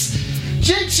 Jinx!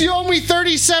 Jinx, you owe me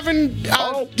 37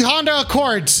 Honda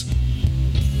Accords.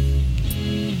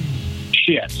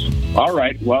 Shit. All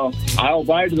right, well, I'll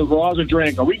buy the raws a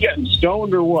drink. Are we getting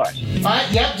stoned or what? All right,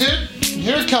 yep, dude.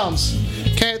 Here it comes.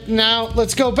 Okay, now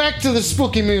let's go back to the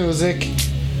spooky music.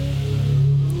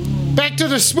 Back to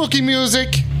the spooky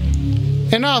music.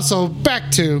 And also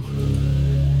back to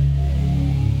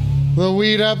the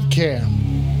weed up cam.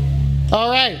 All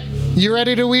right, you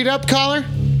ready to weed up, caller?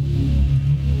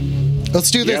 Let's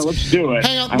do this. Yeah, let's do it.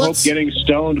 Hang on, I hope getting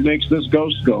stoned makes this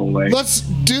ghost go away. Let's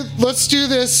do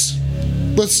this.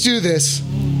 Let's do this.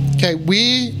 Okay,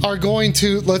 we are going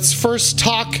to let's first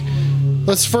talk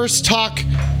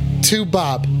to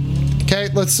Bob. Okay,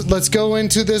 let's go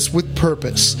into this with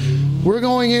purpose. We're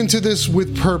going into this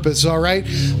with purpose, all right?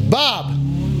 Bob,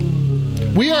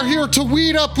 we are here to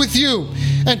weed up with you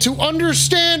and to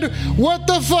understand what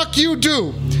the fuck you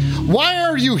do. Why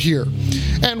are you here?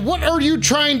 And what are you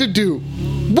trying to do?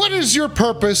 What is your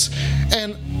purpose?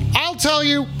 And I'll tell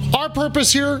you, our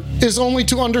purpose here is only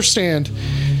to understand.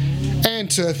 And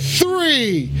to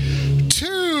 3,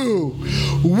 2,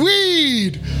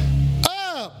 weed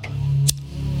up.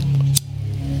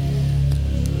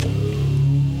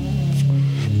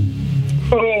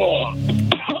 Oh,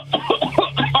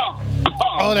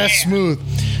 that's smooth.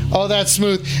 Oh, that's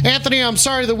smooth. Anthony, I'm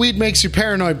sorry the weed makes you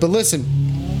paranoid, but listen.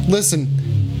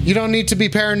 You don't need to be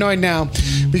paranoid now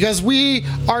because we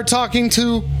are talking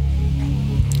to...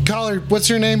 Caller, what's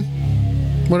your name?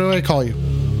 What do I call you?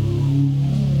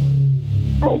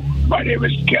 Oh, my name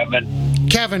is Kevin.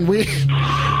 Kevin,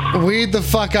 weed the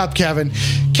fuck up, Kevin.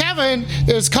 Kevin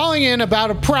is calling in about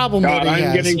a problem God, that he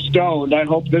I'm has. getting stoned. I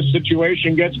hope this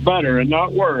situation gets better and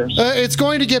not worse. It's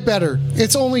going to get better.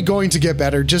 It's only going to get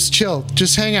better. Just chill.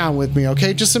 Just hang out with me,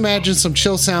 okay? Just imagine some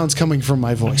chill sounds coming from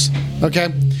my voice, okay?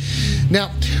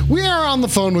 Now, we are on the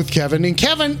phone with Kevin, and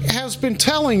Kevin has been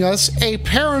telling us a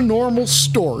paranormal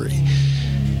story.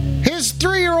 His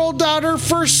 3-year-old daughter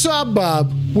first saw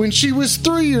Bob when she was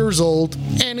 3 years old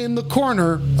and in the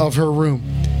corner of her room.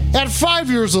 At 5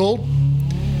 years old,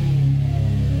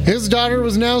 his daughter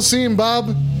was now seeing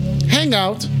Bob hang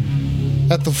out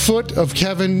at the foot of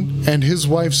Kevin and his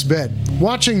wife's bed,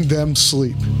 watching them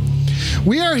sleep.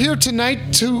 We are here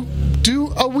tonight to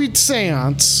do a weed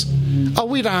seance. A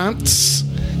weed dance.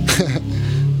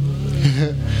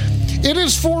 It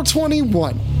is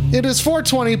 421. It is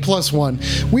 420 plus 1.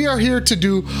 We are here to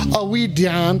do a weed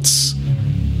dance.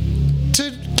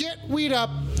 To get weed up.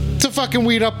 To fucking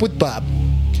weed up with Bob.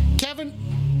 Kevin,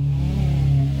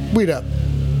 weed up.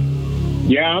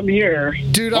 Yeah, I'm here.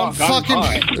 Dude, I'm so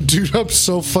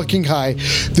fucking high.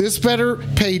 This better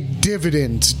pay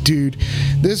dividends, dude.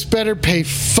 This better pay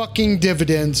fucking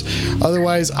dividends.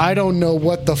 Otherwise, I don't know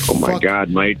what the fuck. Oh my God,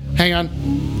 mate. Hang on.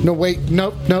 No, wait.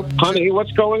 Nope. Honey,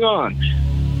 what's going on?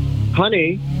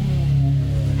 Honey?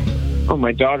 Oh,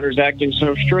 my daughter's acting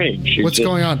so strange. She's What's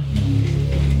going on?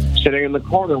 sitting in the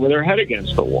corner with her head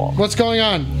against the wall. What's going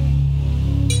on?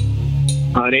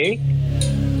 Honey?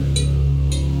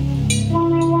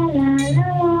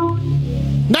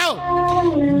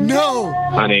 No!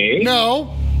 Honey?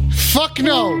 No! Fuck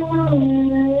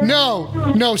no!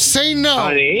 No! Say no!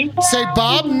 Honey? Say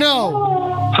Bob,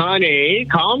 no! Honey,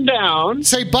 calm down.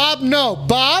 Say Bob, no!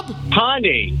 Bob?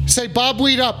 Honey. Say Bob,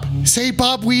 weed up! Say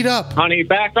Bob, weed up! Honey,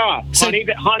 back off. Say-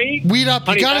 Honey? Weed up!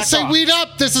 Honey, You gotta back say off. weed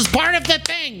up! This is part of the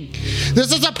thing!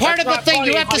 This is a part That's of the not thing!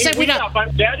 funny, You have to honey. say weed up!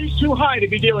 Daddy's too high to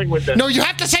be dealing with this. No, you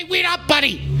have to say weed up,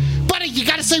 buddy! Buddy, you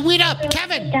gotta say weed up!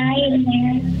 Kevin! Die in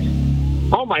there.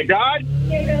 Oh, my God.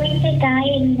 You're going to die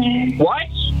in there. What?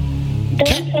 Don't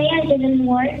say I didn't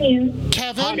warn you.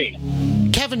 Kevin? Honey.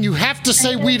 Kevin, you have to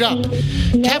say weed up!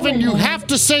 Kevin, you have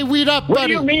to say weed up, What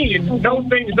buddy! do you mean? No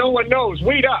things no one knows.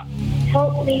 Weed up.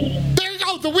 Help me. There you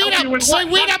go, the weed Help you up! with Say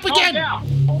what? weed up Calm again!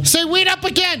 down. Say weed up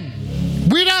again!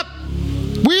 Weed up!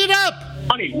 Weed up!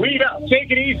 Honey, weed up.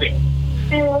 Take it easy.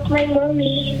 I lost my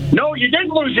mommy. No, you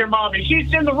didn't lose your mommy.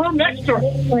 She's in the room next to her.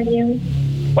 Wait for you.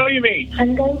 What do you mean?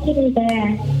 I'm going to be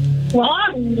there.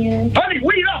 Watching you. Honey,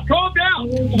 weed up. Calm down.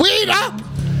 Weed up!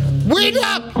 Weed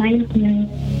up! Find you.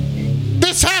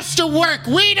 This has to work!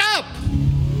 Weed up!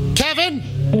 Kevin?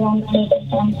 It won't take us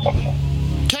 1 second.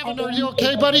 Kevin, are you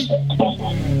okay, buddy?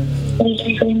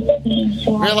 Really?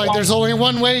 Really, there's only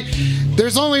one way.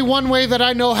 There's only one way that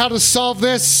I know how to solve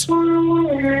this.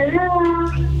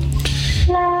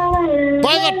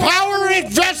 By the power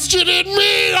invested in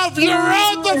me of you're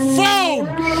on the phone,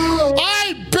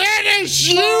 I banish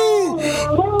you,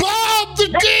 Bob the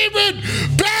Demon,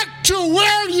 back to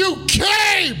where you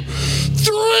came.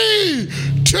 3,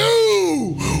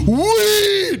 2,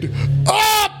 weed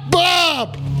up,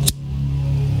 Bob.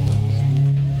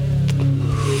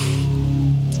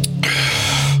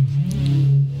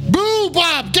 Boo,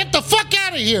 Bob, get the fuck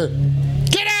out of here.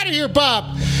 Get out of here,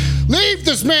 Bob. Leave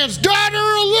this man's daughter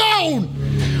alone!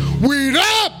 Weed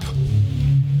up!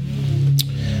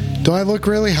 Do I look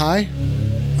really high?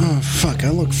 Oh, fuck, I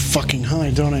look fucking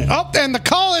high, don't I? Oh, and the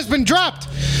call has been dropped!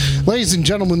 Ladies and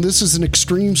gentlemen, this is an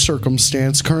extreme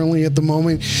circumstance currently at the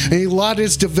moment. A lot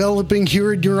is developing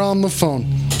here and you're on the phone.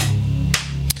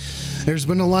 There's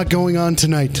been a lot going on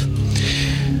tonight.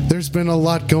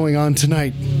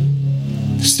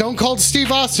 Stone Cold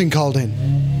Steve Austin called in.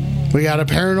 We got a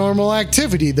paranormal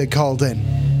activity that called in.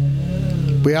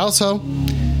 We also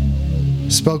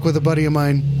spoke with a buddy of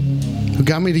mine who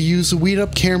got me to use a weed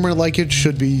up camera like it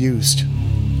should be used.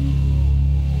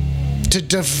 To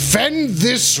defend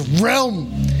this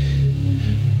realm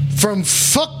from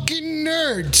fucking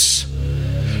nerds,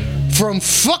 from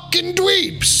fucking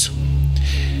dweebs,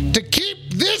 to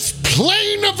keep this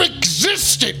plane of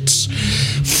existence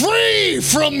free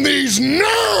from these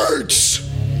nerds.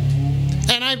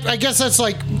 And I guess that's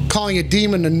like calling a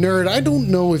demon a nerd. I don't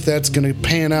know if that's going to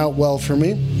pan out well for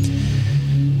me.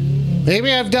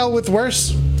 Maybe I've dealt with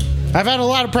worse. I've had a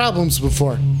lot of problems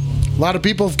before. A lot of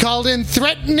people have called in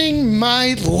threatening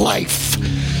my life.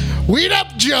 Weed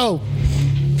up, Joe.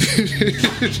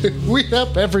 Weed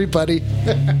up, everybody.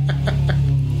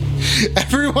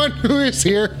 Everyone who is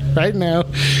here right now,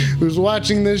 who's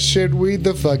watching this shit, weed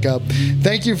the fuck up.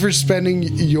 Thank you for spending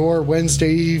your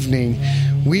Wednesday evening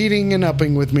weeding and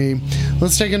upping with me.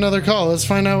 Let's take another call. Let's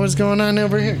find out what's going on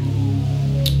over here.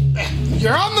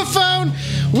 You're on the phone.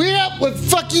 Weed up. What the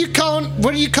fuck are you calling?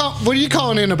 What are you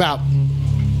calling in about?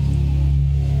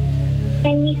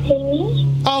 Can you see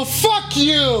me? Oh, fuck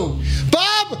you,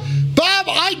 Bob.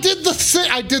 I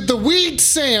did the weed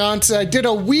seance. I did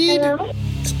a weed. Hello?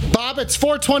 Bob, it's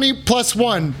 420 plus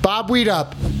 1. Bob, weed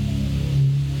up.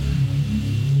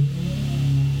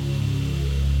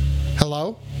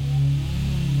 Hello?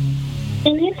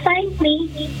 Can you find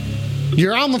me?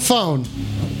 You're on the phone.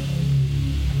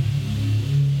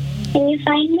 Can you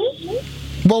find me?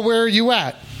 Well, where are you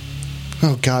at?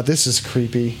 Oh, God, this is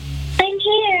creepy. I'm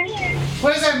here.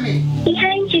 What does that mean?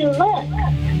 Behind you, look.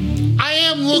 I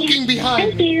am looking behind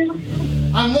Thank me. you.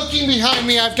 I'm looking behind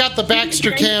me. I've got the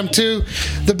Baxter cam, too.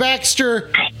 The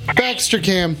Baxter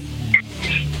cam.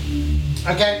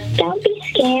 Okay. Don't be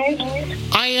scared.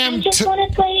 I am... I just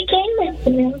want to play a game with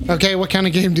you. Okay, what kind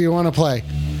of game do you want to play?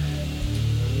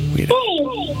 Hey,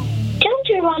 don't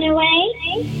you run away.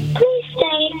 Please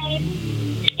stay.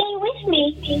 Stay with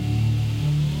me.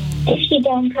 If you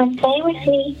don't come play with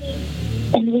me,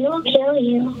 then we will kill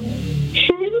you.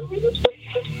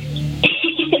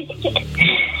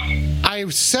 I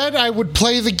said I would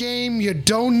play the game. You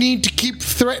don't need to keep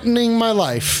threatening my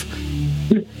life.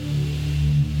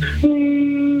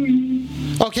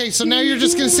 Okay, so now you're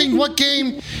just gonna sing what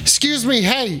game? Excuse me,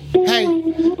 hey.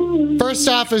 First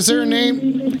off, is there a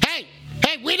name? Hey,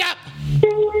 weed up!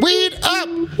 Weed up!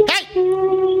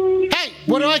 Hey!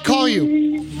 What do I call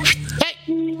you? Hey!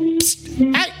 Psst.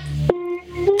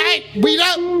 Hey, weed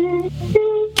up!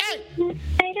 Hey!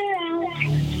 Spider out.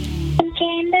 And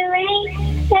can the rain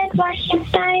and wash the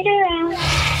spider out.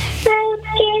 Out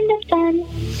in the sun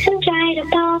and dried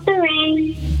up all the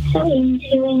rain. So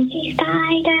incy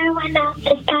spider went up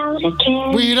the spout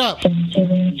again. Weed up!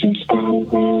 Incy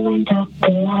spider went up the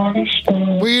water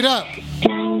spout. Weed up!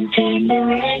 Down came the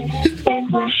rain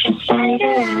and washed the spider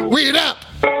out. Weed up!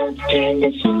 Out in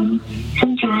the sun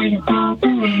and dried up all the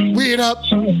rain. Weed up!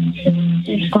 So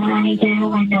incy spider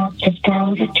went up the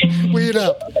spout again. Weed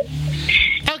up!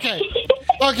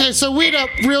 Okay, so weed up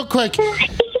real quick.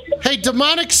 Hey,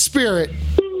 demonic spirit,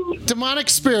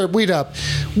 weed up.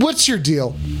 What's your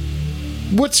deal?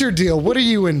 What are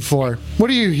you in for? What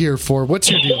are you here for? What's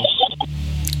your deal?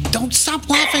 Don't stop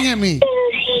laughing at me.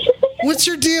 What's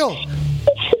your deal?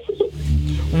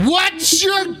 What's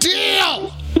your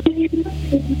deal?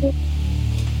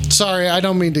 Sorry, I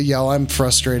don't mean to yell. I'm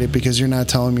frustrated because you're not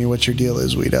telling me what your deal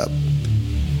is, weed up.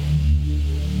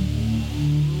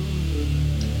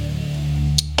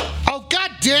 Oh,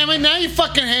 God damn it. Now you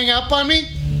fucking hang up on me.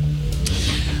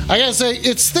 I gotta say,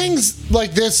 it's things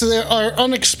like this that are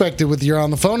unexpected with You're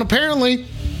on the Phone. Apparently,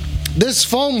 this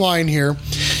phone line here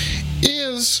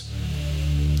is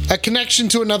a connection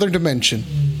to another dimension.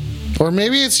 Or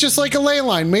maybe it's just like a ley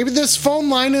line. Maybe this phone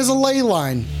line is a ley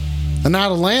line and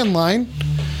not a landline.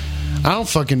 I don't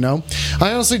fucking know.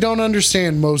 I honestly don't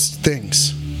understand most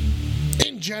things.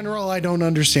 In general, I don't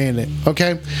understand it,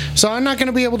 okay? So I'm not going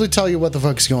to be able to tell you what the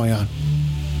fuck's going on.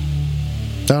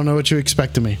 I don't know what you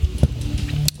expect of me.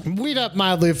 Weed up,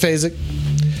 mildly aphasic.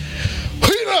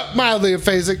 Weed up, mildly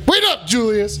aphasic. Weed up,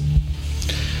 Julius.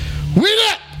 Weed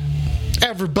up,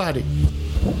 everybody.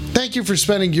 Thank you for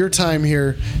spending your time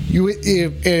here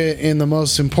in the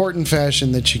most important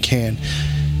fashion that you can.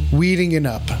 Weeding and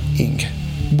upping.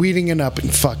 Weeding and upping.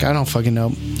 Fuck, I don't fucking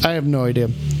know. I have no idea.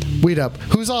 Weed up.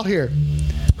 Who's all here?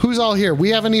 We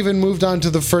haven't even moved on to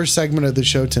the first segment of the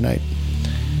show tonight.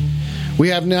 We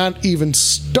have not even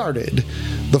started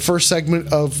the first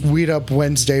segment of Weed Up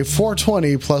Wednesday,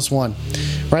 420 plus 1.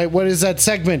 Right? What is that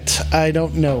segment? I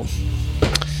don't know.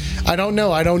 I don't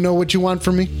know what you want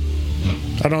from me.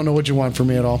 I don't know what you want from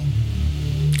me at all.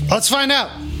 Let's find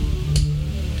out.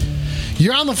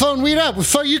 You're on the phone, Weed Up.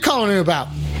 What are you calling it about?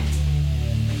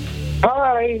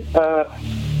 Hi,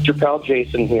 your pal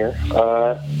Jason here.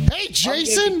 Hey,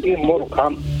 Jason.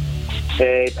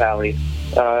 Hey, Pally.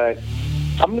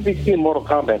 I'm going to be seeing Mortal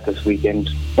Kombat this weekend,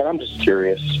 and I'm just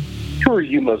curious. Who are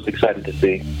you most excited to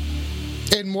see?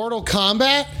 In Mortal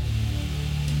Kombat?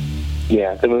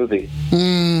 Yeah, the movie.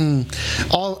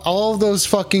 All of those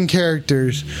fucking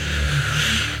characters.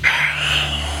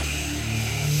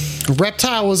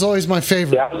 Reptile was always my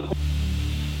favorite.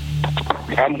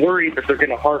 I'm worried that they're going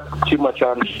to harp too much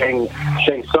on Shang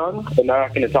Tsung, and they're not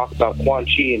going to talk about Quan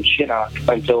Chi and Shinnok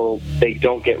until they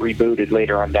don't get rebooted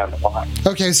later on down the line.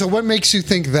 Okay, so what makes you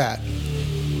think that?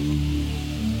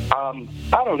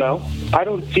 I don't know. I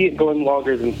don't see it going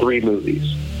longer than 3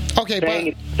 movies. Okay, Saying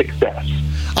it's a success.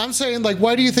 I'm saying, like,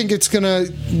 why do you think it's gonna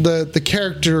the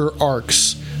character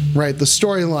arcs, right? The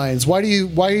storylines.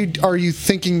 Why are you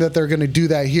thinking that they're gonna do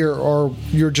that here, or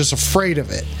you're just afraid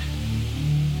of it?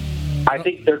 I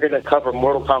think they're going to cover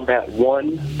Mortal Kombat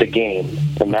 1, the game,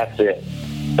 and that's it.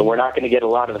 And we're not going to get a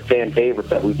lot of the fan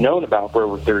favorites that we've known about for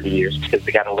over 30 years because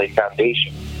they got to lay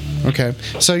foundation. Okay,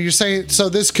 so you're saying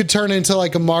this could turn into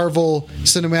like a Marvel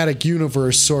Cinematic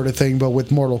Universe sort of thing, but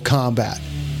with Mortal Kombat.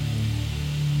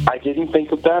 I didn't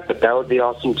think of that, but that would be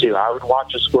awesome too. I would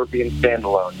watch a Scorpion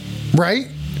standalone. Right?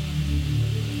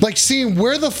 Like seeing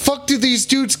where the fuck do these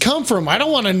dudes come from? I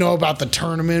don't want to know about the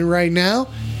tournament right now.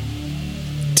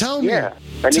 Tell me. Yeah,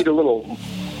 I need a little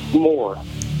more.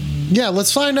 Yeah,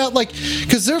 let's find out, like,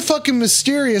 because they're fucking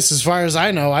mysterious as far as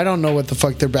I know. I don't know what the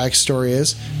fuck their backstory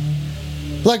is.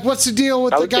 Like, what's the deal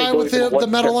with the guy with the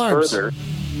metal arms?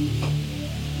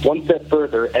 One step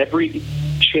further, every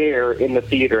chair in the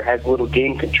theater has a little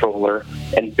game controller,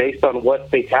 and based on what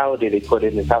fatality they put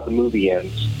in is how the movie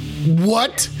ends.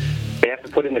 What? They have to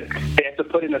put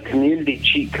in a community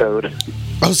cheat code.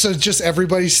 Oh, so just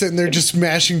everybody sitting there just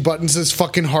mashing buttons as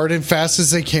fucking hard and fast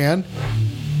as they can?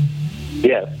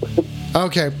 Yeah.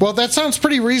 Okay, well, that sounds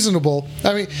pretty reasonable.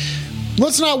 I mean,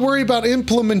 let's not worry about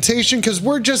implementation because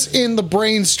we're just in the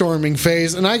brainstorming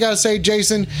phase. And I gotta say,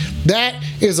 Jason, that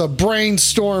is a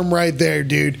brainstorm right there,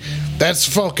 dude. That's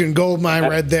fucking gold mine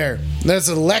right there. That's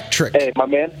electric. Hey, my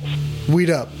man. Weed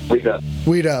up. Weed up.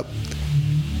 Weed up.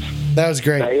 That was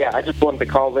great. Yeah, I just wanted to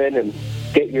call in and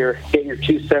get your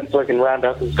 2 cents so I can round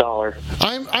out this dollar.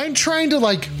 I'm trying to,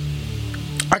 like,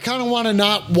 I kind of want to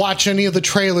not watch any of the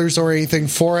trailers or anything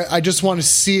for it. I just want to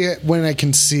see it when I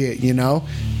can see it, you know?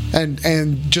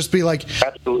 And just be like,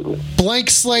 absolutely, blank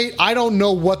slate, I don't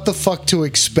know what the fuck to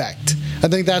expect. I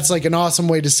think that's like an awesome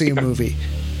way to see a movie.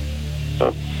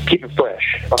 Keep it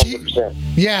fresh, 100%.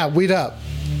 Yeah, weed up.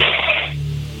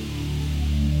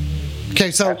 Okay,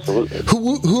 so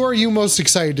who are you most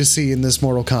excited to see in this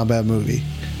Mortal Kombat movie?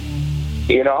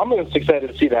 You know, I'm most excited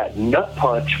to see that nut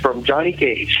punch from Johnny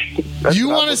Cage. You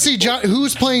want to see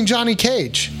who's playing Johnny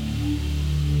Cage?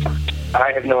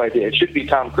 I have no idea. It should be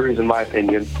Tom Cruise, in my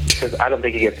opinion, because I don't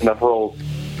think he gets enough roles.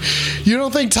 You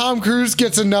don't think Tom Cruise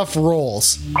gets enough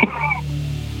roles?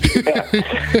 Yeah,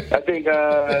 I think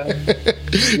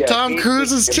Tom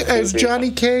Cruise as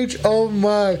Johnny Cage. Oh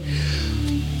my!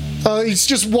 He's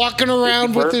just walking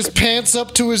around with his pants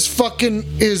up to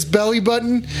his belly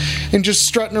button and just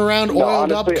strutting around,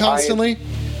 oiled up constantly.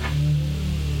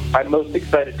 I'm most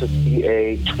excited to see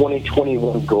a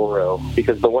 2021 Goro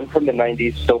because the one from the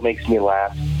 90s still makes me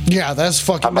laugh. Yeah, that's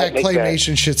fucking, that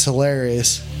claymation shit's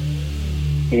hilarious.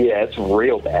 Yeah, it's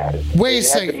real bad. Wait a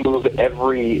second. He had to move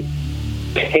every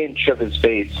pinch of his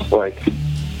face, like.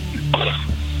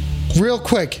 Real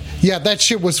quick, yeah, that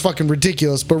shit was fucking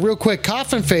ridiculous. But real quick,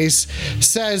 Coffin Face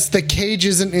says that Cage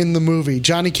isn't in the movie.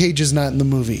 Johnny Cage is not in the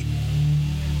movie.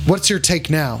 What's your take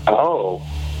now? Oh.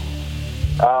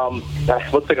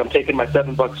 Looks like I'm taking my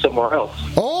 $7 somewhere else.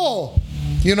 Oh,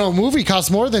 you know, a movie costs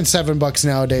more than $7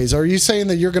 nowadays. Or are you saying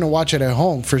that you're going to watch it at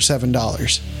home for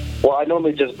 $7? Well, I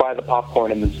normally just buy the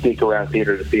popcorn and then sneak around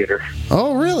theater to theater.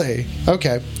 Oh, really?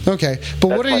 Okay. But That's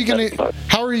what are you going to?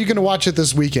 How are you going to watch it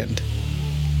this weekend?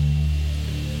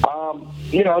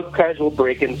 You know, casual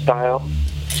break-in style.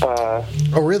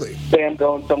 Oh, really? Say I'm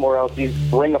going somewhere else. You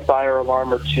ring a fire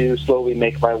alarm or two, slowly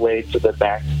make my way to the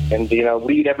back, and, you know,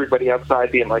 lead everybody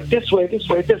outside being like, this way, this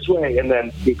way, this way, and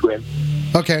then sneak in.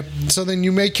 Okay, so then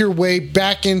you make your way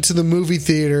back into the movie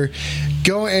theater,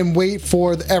 go and wait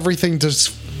for everything to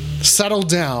settle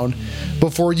down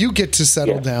before you get to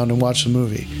settle down and watch the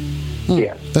movie.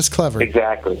 Yeah. That's clever.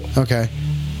 Exactly. Okay.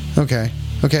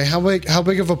 How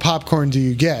big of a popcorn do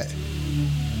you get?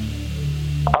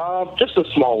 Just a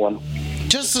small one.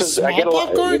 Just a small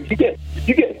popcorn?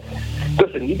 You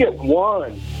get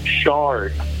one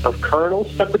shard of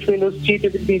kernels stuck between those teeth.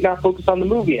 You're going to be not focused on the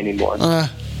movie anymore. Yeah.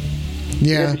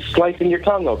 You're slicing your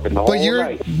tongue open the whole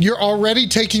night. You're already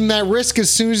taking that risk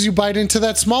as soon as you bite into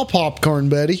that small popcorn,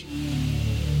 buddy.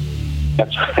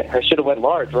 That's right. I should have went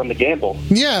large, run the gamble.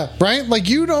 Yeah, right? Like,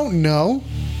 you don't know.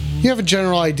 You have a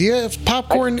general idea. If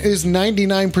popcorn is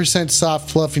 99%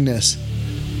 soft fluffiness.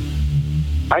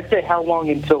 I'd say how long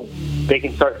until they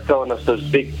can start selling us those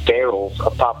big barrels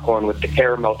of popcorn with the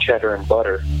caramel, cheddar, and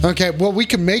butter? Okay, well, we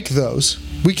could make those.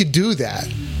 We could do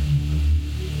that.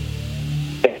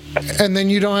 and then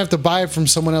you don't have to buy it from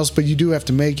someone else, but you do have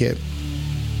to make it.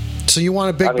 So you want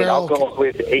a big barrel? I'll go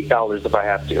with $8 if I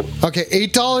have to. Okay,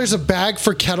 $8 a bag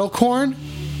for kettle corn?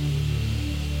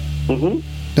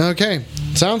 Mm-hmm. Okay.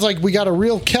 Sounds like we got a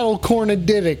real kettle corn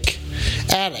addict.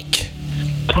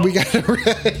 We got a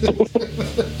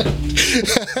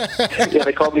Yeah,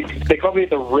 they call me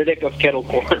the Riddick of kettle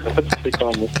corn. That's what they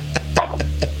call me.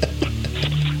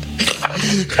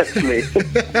 That's me.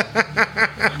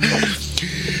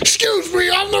 Excuse me,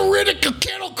 I'm the Riddick of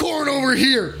kettle corn over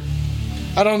here.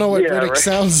 I don't know what Riddick right.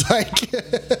 sounds like.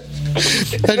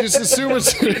 I just assume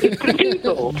it's Vin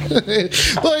Diesel.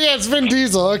 Well, yeah, it's Vin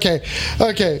Diesel. Okay.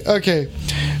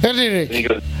 And he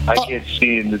goes, I can't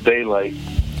see in the daylight.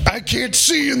 I can't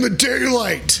see in the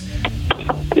daylight.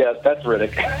 Yeah, that's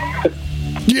Riddick.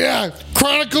 Yeah,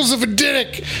 Chronicles of a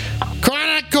Diddick.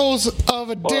 Chronicles of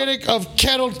a Diddick of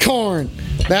kettled corn.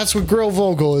 That's what Grill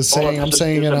Vogel is saying. I'm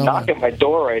saying it There's a out knock loud. at my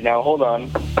door right now. Hold on.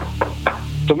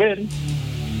 Come in.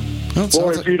 Oh, it Boy,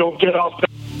 sounds if you don't get off.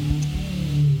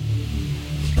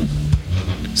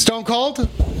 Stone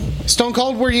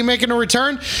Cold, were you making a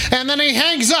return? And then he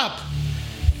hangs up.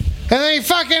 And then he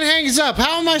fucking hangs up.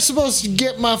 How am I supposed to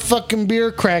get my fucking beer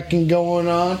cracking going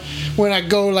on when I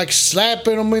go like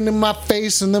slapping them into my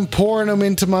face and then pouring them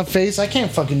into my face? I can't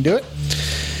fucking do it.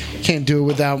 Can't do it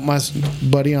without my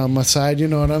buddy on my side. You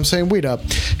know what I'm saying? Weed up.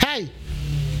 Hey,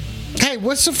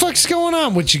 what's the fuck's going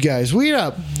on with you guys? Weed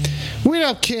up,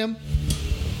 Kim.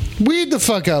 Weed the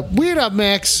fuck up. Weed up,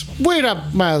 Max. Weed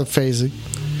up, my other phasing.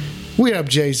 Weed up,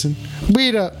 Jason.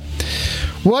 Weed up.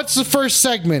 What's the first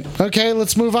segment? Okay,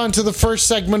 let's move on to the first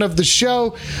segment of the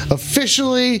show.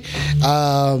 Officially,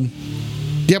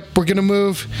 yep, we're going to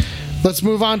move. Let's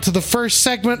move on to the first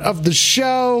segment of the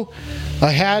show.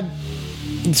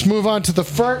 Let's move on to the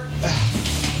first.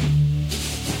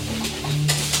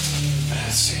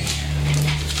 Let's see.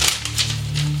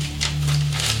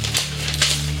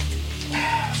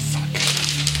 Fuck.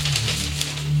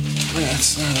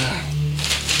 That's not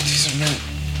these are not.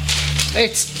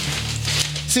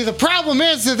 See, the problem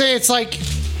is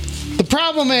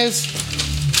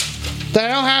that I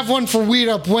don't have one for Weed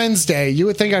Up Wednesday. You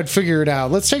would think I'd figure it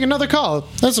out. Let's take another call.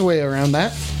 That's a way around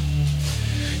that.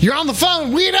 You're on the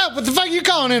phone. Weed Up. What the fuck are you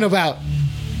calling in about?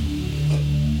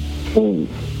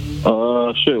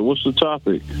 Shit, what's the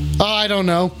topic? Oh, I don't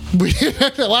know.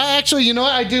 Well, actually, you know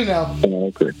what? I do know. Oh,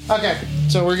 okay. Okay,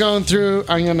 so we're going through.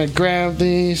 I'm going to grab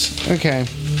these. Okay.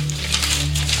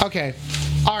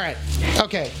 All right.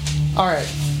 Okay.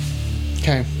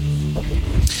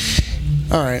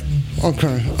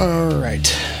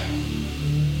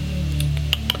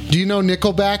 Do you know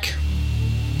Nickelback?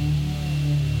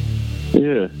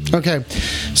 Yeah. Okay.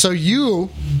 So you,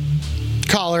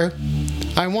 caller,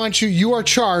 you are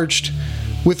charged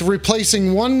with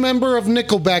replacing one member of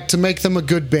Nickelback to make them a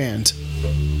good band.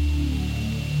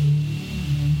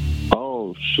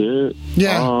 Oh, shit.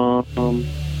 Yeah.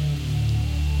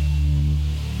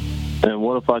 And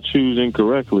what if I choose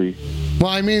incorrectly?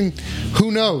 Well, I mean, who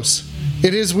knows?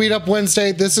 It is Weed Up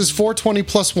Wednesday. This is 420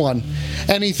 plus 1.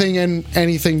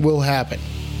 Anything will happen.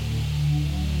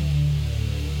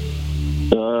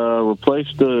 Replace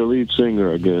the lead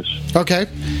singer, I guess. Okay.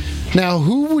 Now,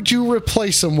 who would you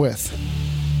replace him with?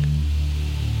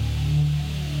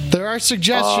 There are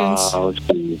suggestions. Let's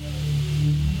see.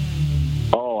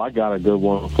 Oh, I got a good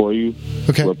one for you.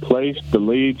 Okay. Replace the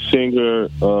lead singer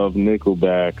of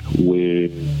Nickelback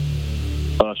with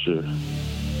Usher.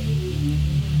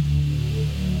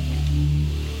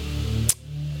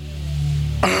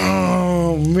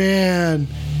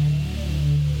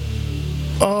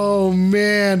 Oh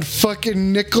man,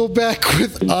 fucking Nickelback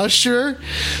with Usher?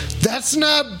 That's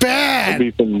not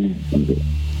bad.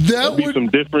 That'd be some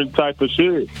different type of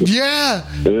shit. Yeah.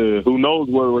 Who knows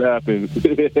what would happen?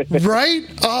 Right?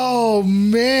 Oh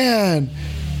man.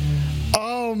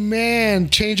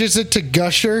 Changes it to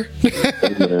Gusher.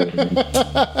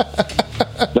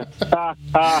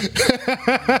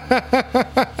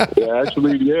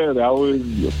 Actually, yeah,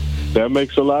 that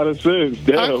makes a lot of sense.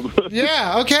 Damn.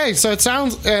 Yeah. Okay. So it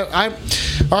sounds. All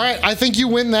right. I think you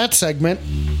win that segment.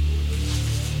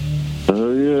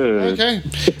 Oh yeah. Okay.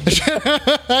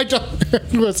 I don't.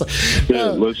 Let's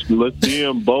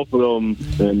DM both of them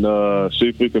and see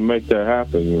if we can make that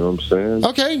happen. You know what I'm saying?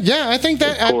 Okay. Yeah. I think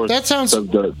that sounds.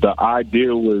 The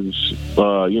idea was,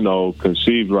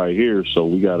 conceived right here. So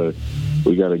we gotta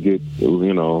get,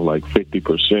 like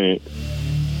 50%.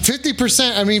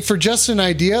 50%. I mean, for just an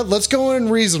idea, let's go in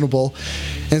reasonable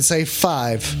and say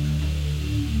 5.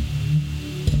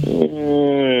 I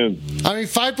mean,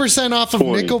 5% off of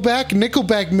 20. Nickelback.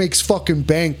 Nickelback makes fucking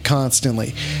bank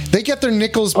constantly. They get their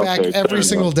nickels back Okay, every fair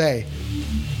single enough. day.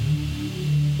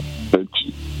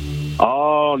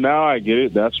 Oh, now I get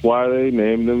it. That's why they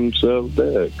named themselves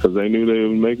that, because they knew they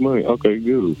would make money. Okay,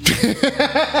 good.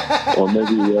 Or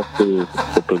maybe that's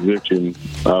the position.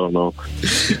 I don't know.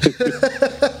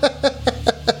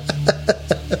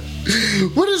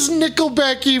 What does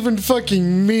Nickelback even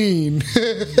fucking mean?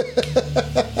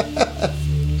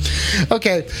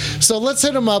 Okay, so let's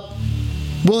hit him up.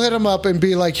 We'll hit him up and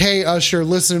be like, hey, Usher,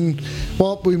 listen,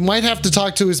 well, we might have to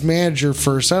talk to his manager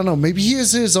first. I don't know. Maybe he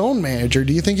is his own manager.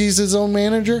 Do you think he's his own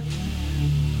manager?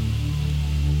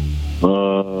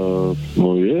 Well,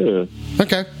 yeah.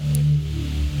 Okay.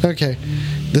 Okay.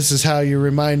 This is how you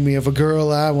remind me of a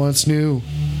girl I once knew.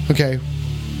 Okay.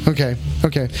 Okay.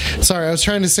 Okay. Sorry, I was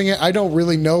trying to sing it. I don't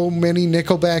really know many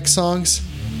Nickelback songs,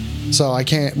 so I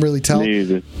can't really tell. Me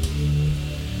either.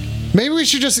 Maybe we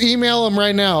should just email him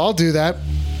right now. I'll do that.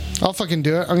 I'll fucking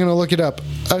do it. I'm going to look it up.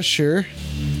 Usher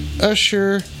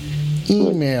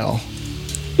email.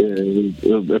 Yeah,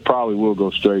 it probably will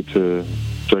go straight to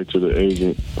the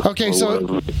agent. Okay, or so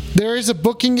whatever. there is a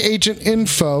booking agent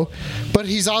info, but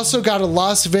he's also got a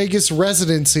Las Vegas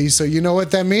residency, so you know what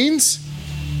that means?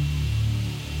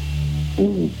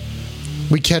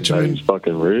 We catch him That in... he's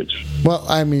fucking rich. Well,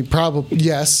 I mean, probably,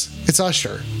 yes. It's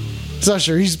Usher. It's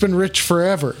Usher. He's been rich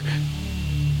forever.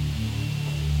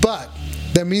 But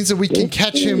that means that we can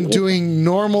catch him doing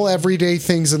normal, everyday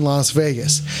things in Las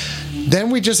Vegas. Then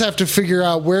we just have to figure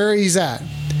out where he's at.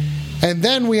 And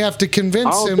then we have to I convince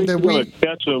don't him think that you're we... gonna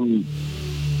catch him.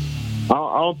 I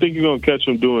don't think you're gonna catch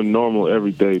him doing normal,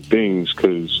 everyday things,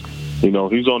 because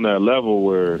he's on that level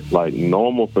where like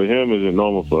normal for him isn't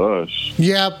normal for us.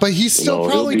 Yeah, but he still he'll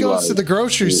probably be goes like- to the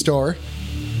grocery store.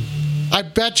 I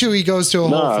bet you he goes to a Whole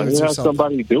Nah, Foods he or has something.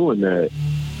 somebody doing that.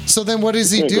 So then what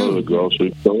does he Can't go to the do?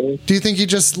 grocery store. Do you think he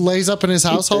just lays up in his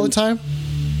house all the time?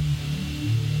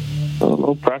 I don't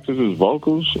know. Practice his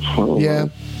vocals. I don't Yeah.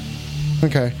 know.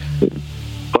 Okay.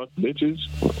 Fuck bitches.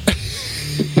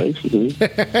 Basically.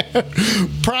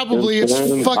 Probably it's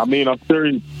fuck... I mean, I'm sure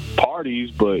he parties,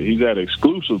 but he's at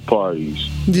exclusive parties.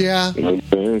 Yeah. You know what I'm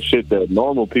saying? Shit that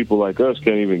normal people like us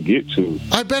can't even get to.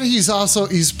 I bet he's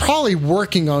probably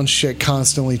working on shit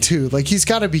constantly too. Like he's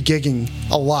got to be gigging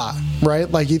a lot, right?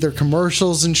 Like either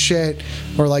commercials and shit,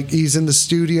 or like he's in the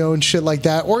studio and shit like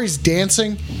that, or he's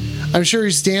dancing. I'm sure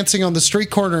he's dancing on the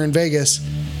street corner in Vegas.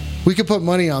 We could put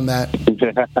money on that.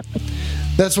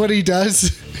 That's what he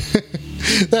does.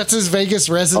 That's his Vegas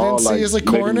residency like as a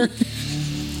corner.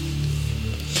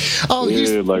 Oh,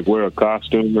 yeah, like wear a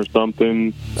costume or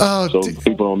something, so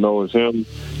people don't know it's him.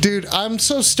 Dude, I'm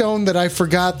so stoned that I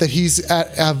forgot that he's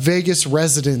at a Vegas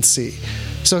residency.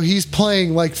 So he's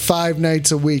playing like 5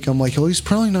 nights a week. I'm like, oh, he's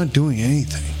probably not doing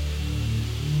anything.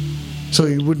 So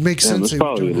it would make sense. There's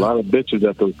probably a lot of bitches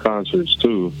at those concerts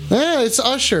too. Yeah, it's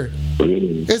Usher.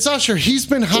 It's Usher. He's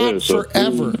been hot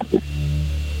forever.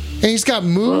 And he's got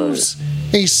moves,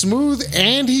 and he's smooth,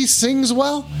 and he sings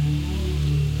well.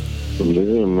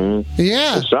 Yeah, man.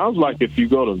 Yeah. It sounds like if you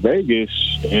go to Vegas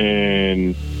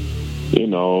and you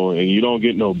don't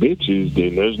get no bitches,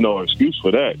 then there's no excuse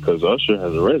for that because Usher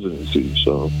has a residency.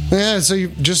 So yeah, so you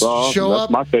just show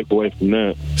up. That's my takeaway from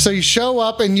that. So you show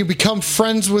up and you become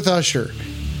friends with Usher.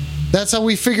 That's how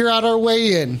we figure out our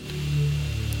way in.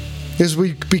 Is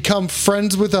we become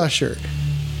friends with Usher.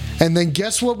 And then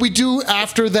guess what we do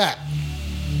after that?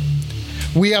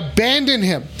 We abandon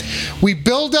him. We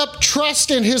build up trust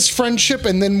in his friendship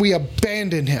and then we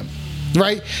abandon him,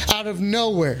 right? Out of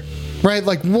nowhere, right?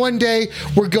 Like one day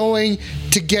we're going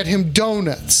to get him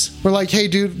donuts. We're like, hey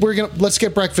dude, let's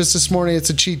get breakfast this morning. It's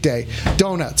a cheat day.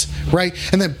 Donuts, right?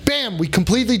 And then bam, we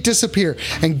completely disappear.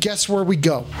 And guess where we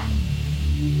go?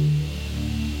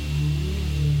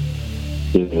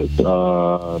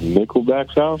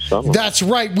 Nickelback's house? That's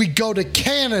right. We go to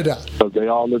Canada. Because they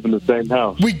all live in the same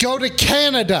house. We go to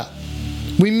Canada.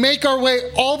 We make our way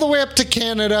all the way up to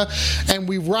Canada, and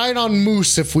we ride on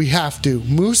moose if we have to.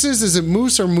 Mooses? Is it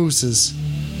moose or mooses?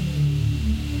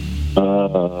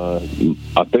 I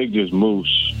think just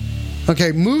moose.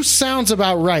 Okay, moose sounds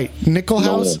about right. Nickel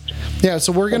House? Yeah,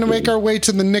 so we're going to make our way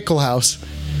to the Nickel House.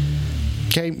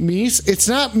 Okay, meese? It's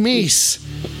not meese.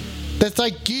 That's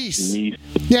like geese. Meese.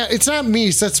 Yeah, it's not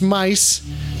meese. That's mice.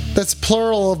 That's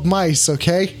plural of mice,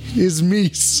 okay? Is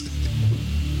meese.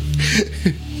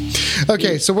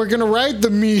 Okay, so we're going to ride the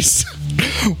meese.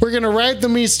 We're going to ride the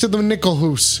meese to the Nickel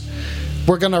House.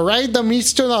 We're going to ride the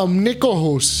meese to the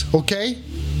Nickel House, okay?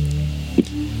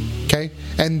 Okay?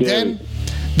 And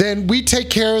then we take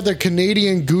care of the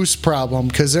Canadian goose problem,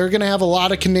 because they're going to have a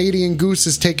lot of Canadian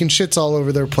gooses taking shits all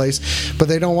over their place, but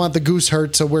they don't want the goose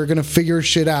hurt, so we're going to figure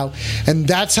shit out. And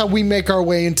that's how we make our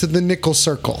way into the nickel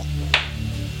circle.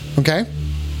 Okay?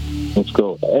 Let's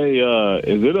go. Hey,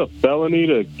 is it a felony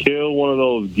to kill one of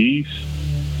those geese?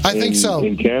 I think so.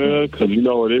 In Canada? Because you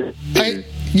know it is.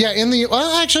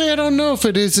 Actually, I don't know if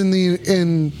it is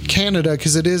in Canada,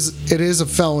 because it is a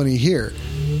felony here.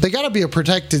 They got to be a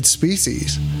protected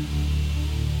species.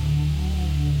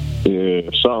 Yeah,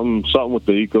 something with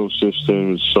the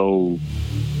ecosystem is so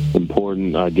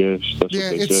important, I guess. That's what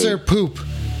they it's say. their poop.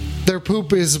 Their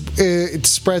poop it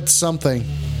spreads something.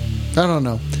 I don't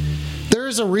know. There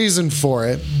is a reason for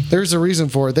it. There's a reason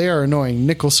for it. They are annoying.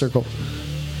 Nickel circle.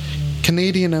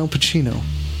 Canadian Al Pacino.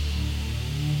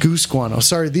 Goose guano.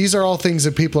 Sorry, these are all things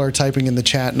that people are typing in the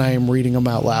chat, and I am reading them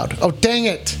out loud. Oh, dang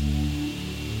it!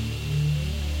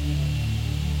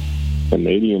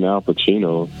 Canadian Al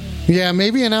Pacino. Yeah,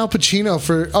 maybe an Al Pacino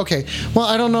for... Okay, well,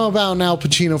 I don't know about an Al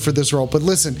Pacino for this role, but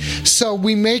listen. So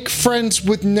we make friends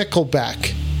with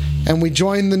Nickelback, and we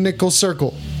join the Nickel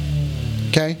Circle.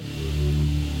 Okay?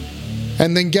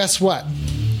 And then guess what?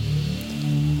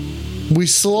 We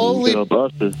slowly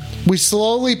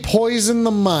poison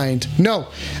the mind. No,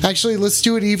 actually, let's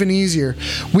do it even easier.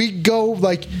 We go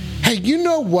like, hey, you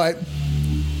know what?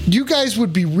 You guys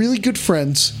would be really good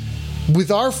friends with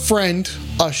our friend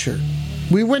Usher.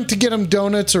 We went to get him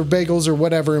donuts or bagels or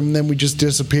whatever, and then we just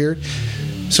disappeared.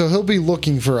 So he'll be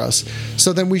looking for us.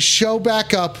 So then we show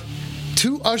back up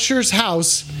to Usher's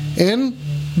house in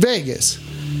Vegas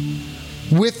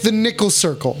with the Nickel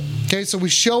Circle. Okay, so we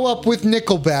show up with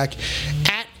Nickelback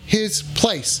at his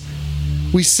place.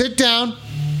 We sit down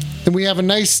and we have a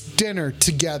nice dinner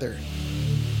together.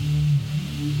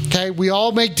 Okay, we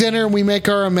all make dinner and we make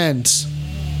our amends.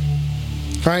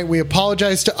 All right, we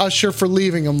apologize to Usher for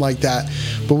leaving him like that,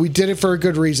 but we did it for a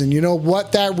good reason. You know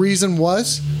what that reason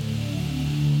was?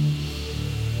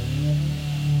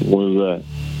 What is that?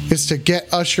 Is to get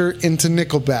Usher into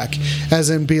Nickelback. As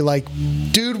in be like,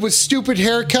 dude with stupid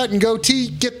haircut and goatee,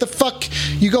 get the fuck...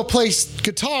 You go play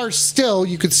guitar still.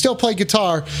 You could still play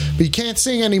guitar, but you can't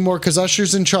sing anymore because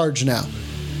Usher's in charge now.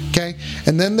 Okay?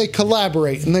 And then they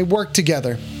collaborate and they work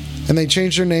together. And they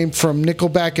change their name from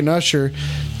Nickelback and Usher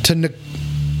to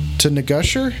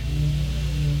Negusher?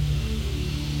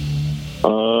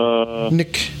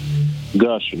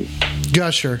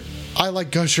 Gusher. I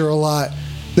like Gusher a lot.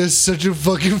 That's such a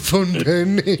fucking fun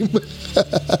band name.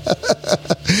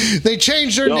 They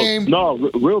changed their name. No,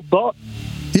 real talk.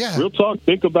 Yeah. Real talk.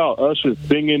 Think about Usher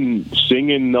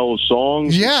singing those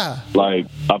songs. Yeah. Like,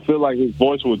 I feel like his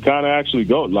voice would kind of actually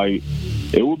go. Like,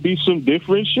 it would be some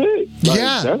different shit. Like,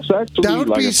 yeah. That's actually, that would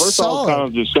like, be at first solid. I was kind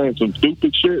of just saying some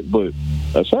stupid shit, but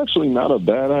that's actually not a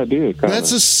bad idea. Kinda.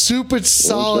 That's a stupid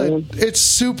solid. It's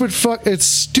stupid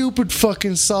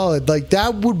fucking solid. Like,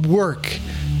 that would work.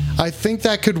 I think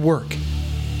that could work.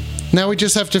 Now we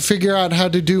just have to figure out how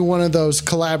to do one of those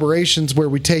collaborations where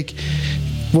we take,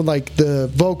 well, like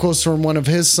the vocals from one of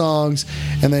his songs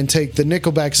and then take the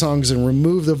Nickelback songs and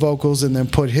remove the vocals and then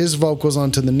put his vocals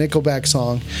onto the Nickelback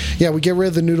song. Yeah, we get rid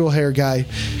of the noodle hair guy,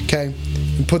 okay,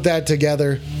 and put that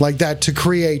together like that to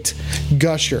create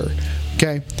Gusher,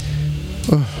 okay?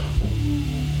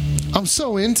 I'm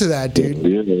so into that, dude.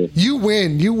 Yeah. You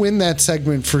win that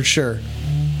segment for sure.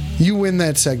 You win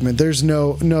that segment. There's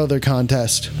no other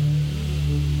contest.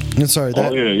 I'm sorry.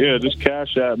 Yeah. Just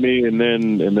cash at me, and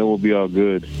then we'll be all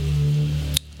good.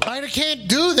 I can't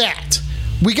do that.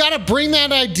 We got to bring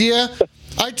that idea.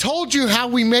 I told you how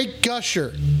we make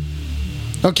Gusher.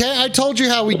 Okay, I told you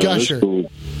how we Gusher.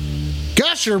 Cool.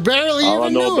 Gusher barely all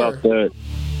even I know knew her. about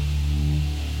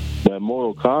that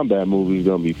Mortal Kombat movie is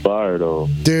gonna be fire though.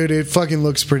 Dude, it fucking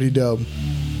looks pretty dope.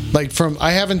 Like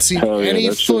I haven't seen any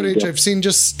footage. I've seen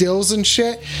just stills and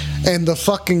shit, and the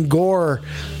fucking gore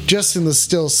just in the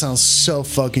stills sounds so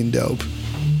fucking dope.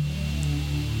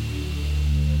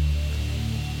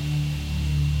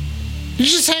 You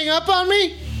just hang up on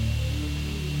me?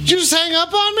 You just hang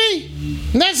up on me?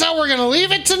 And that's how we're gonna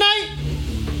leave it tonight?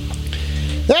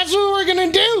 That's what we're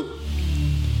gonna do?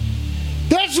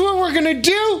 That's what we're gonna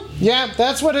do? Yeah,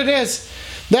 that's what it is.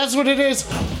 That's what it is.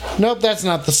 Nope, that's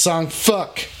not the song.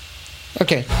 Fuck.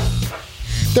 Okay.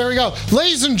 There we go.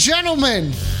 Ladies and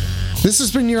gentlemen, this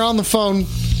has been your On the Phone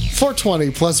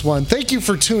 420 plus 1. Thank you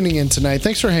for tuning in tonight.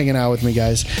 Thanks for hanging out with me,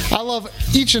 guys. I love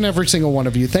each and every single one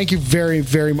of you. Thank you very,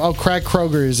 very much. Oh, Crad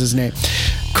Kroger is his name.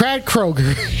 Crad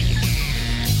Kroger.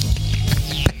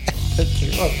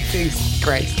 Oh, Jesus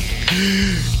Christ.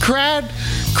 Crad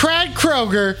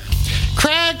Kroger.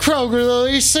 Crad Kroger, the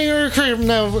lead singer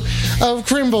of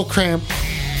Crimble Cramp.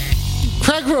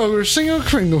 Craig Kroger, single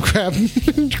Kringle crab.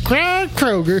 Craig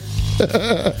Kroger.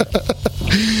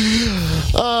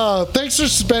 Thanks for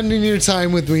spending your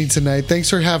time with me tonight. Thanks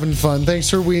for having fun. Thanks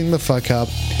for weeding the fuck up.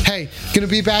 Hey, gonna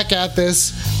be back at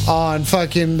this on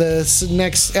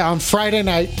on Friday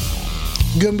night.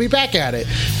 Gonna be back at it.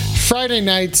 Friday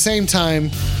night, same time,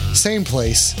 same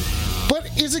place. But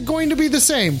is it going to be the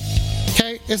same?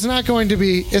 Okay, it's not going to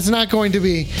be the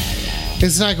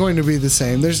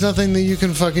same. There's nothing that you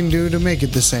can fucking do to make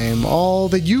it the same. All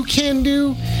that you can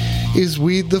do is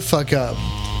weed the fuck up.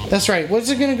 That's right. What's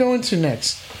it gonna go into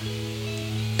next?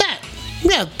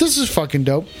 Yeah, this is fucking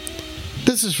dope.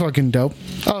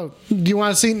 Oh, do you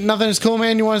want to see Nothing is Cool,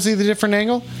 man? You want to see the different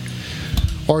angle?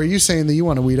 Or are you saying that you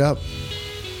want to weed up?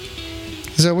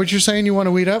 Is that what you're saying? You want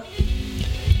to weed up?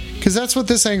 Because that's what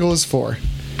this angle is for.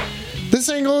 This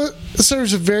angle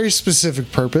serves a very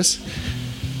specific purpose,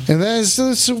 and that is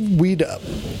to weed up.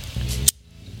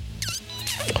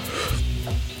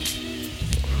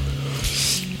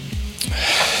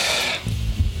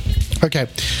 Okay.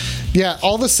 Yeah,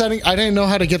 all the settings. I didn't know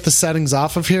how to get the settings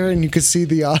off of here, and you could see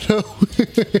the auto.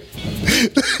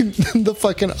 The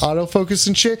fucking autofocus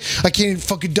and shit. I can't even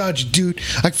fucking dodge it, dude.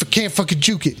 I can't fucking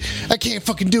juke it. I can't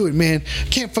fucking do it, man. I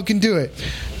can't fucking do it.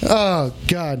 Oh,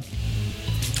 God.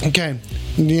 Okay.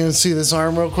 You gonna see this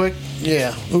arm real quick?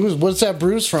 Yeah. Ooh, what's that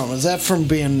bruise from? Is that from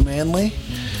being manly?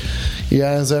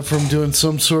 Yeah, is that from doing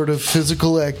some sort of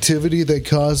physical activity that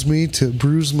caused me to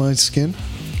bruise my skin?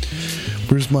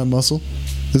 Bruise my muscle?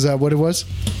 Is that what it was?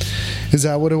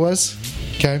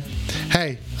 Okay.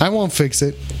 Hey, I won't fix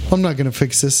it. I'm not going to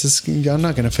fix this. I'm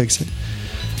not going to fix it.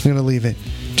 I'm going to leave it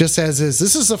just as is.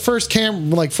 This is the first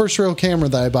real camera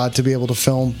that I bought to be able to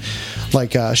film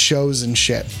shows and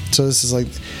shit. So this is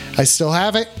I still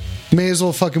have it. May as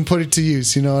well fucking put it to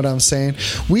use. You know what I'm saying?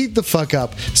 Weed the fuck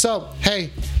up. So,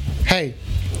 hey,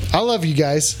 I love you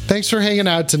guys. Thanks for hanging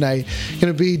out tonight.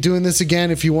 Gonna be doing this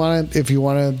again if you want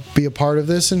to be a part of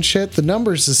this and shit. The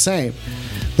number's the same.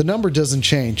 The number doesn't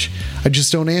change. I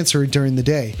just don't answer it during the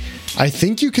day. I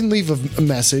think you can leave a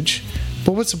message,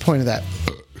 but what's the point of that?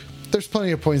 There's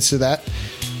plenty of points to that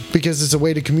because it's a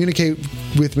way to communicate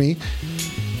with me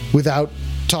without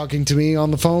talking to me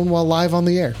on the phone while live on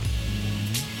the air.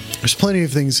 There's plenty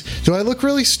of things. Do I look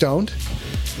really stoned?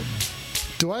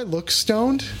 Do I look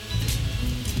stoned?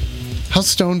 How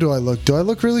stoned do I look? Do I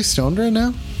look really stoned right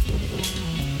now?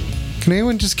 Can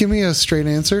anyone just give me a straight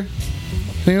answer?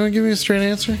 Can anyone give me a straight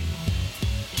answer?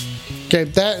 Okay,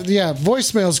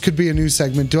 voicemails could be a new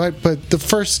segment. But the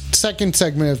second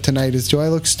segment of tonight is, do I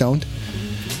look stoned?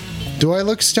 Do I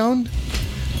look stoned?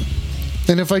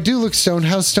 And if I do look stoned,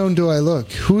 how stoned do I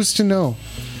look? Who's to know?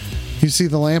 You see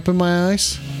the lamp in my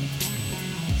eyes?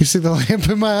 This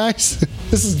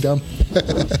is dumb.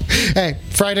 Hey,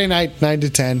 Friday night, 9 to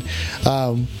 10.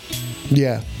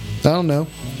 Yeah. I don't know.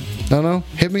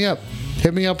 Hit me up.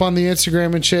 Hit me up on the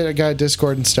Instagram and shit. I got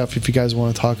Discord and stuff if you guys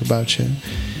want to talk about shit.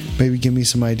 Maybe give me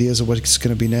some ideas of what's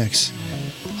going to be next.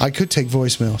 I could take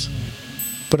voicemails.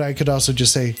 But I could also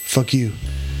just say, fuck you.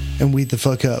 And weed the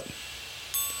fuck up.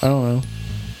 I don't know.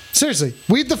 Seriously,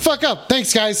 weed the fuck up.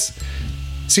 Thanks, guys.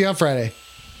 See you on Friday.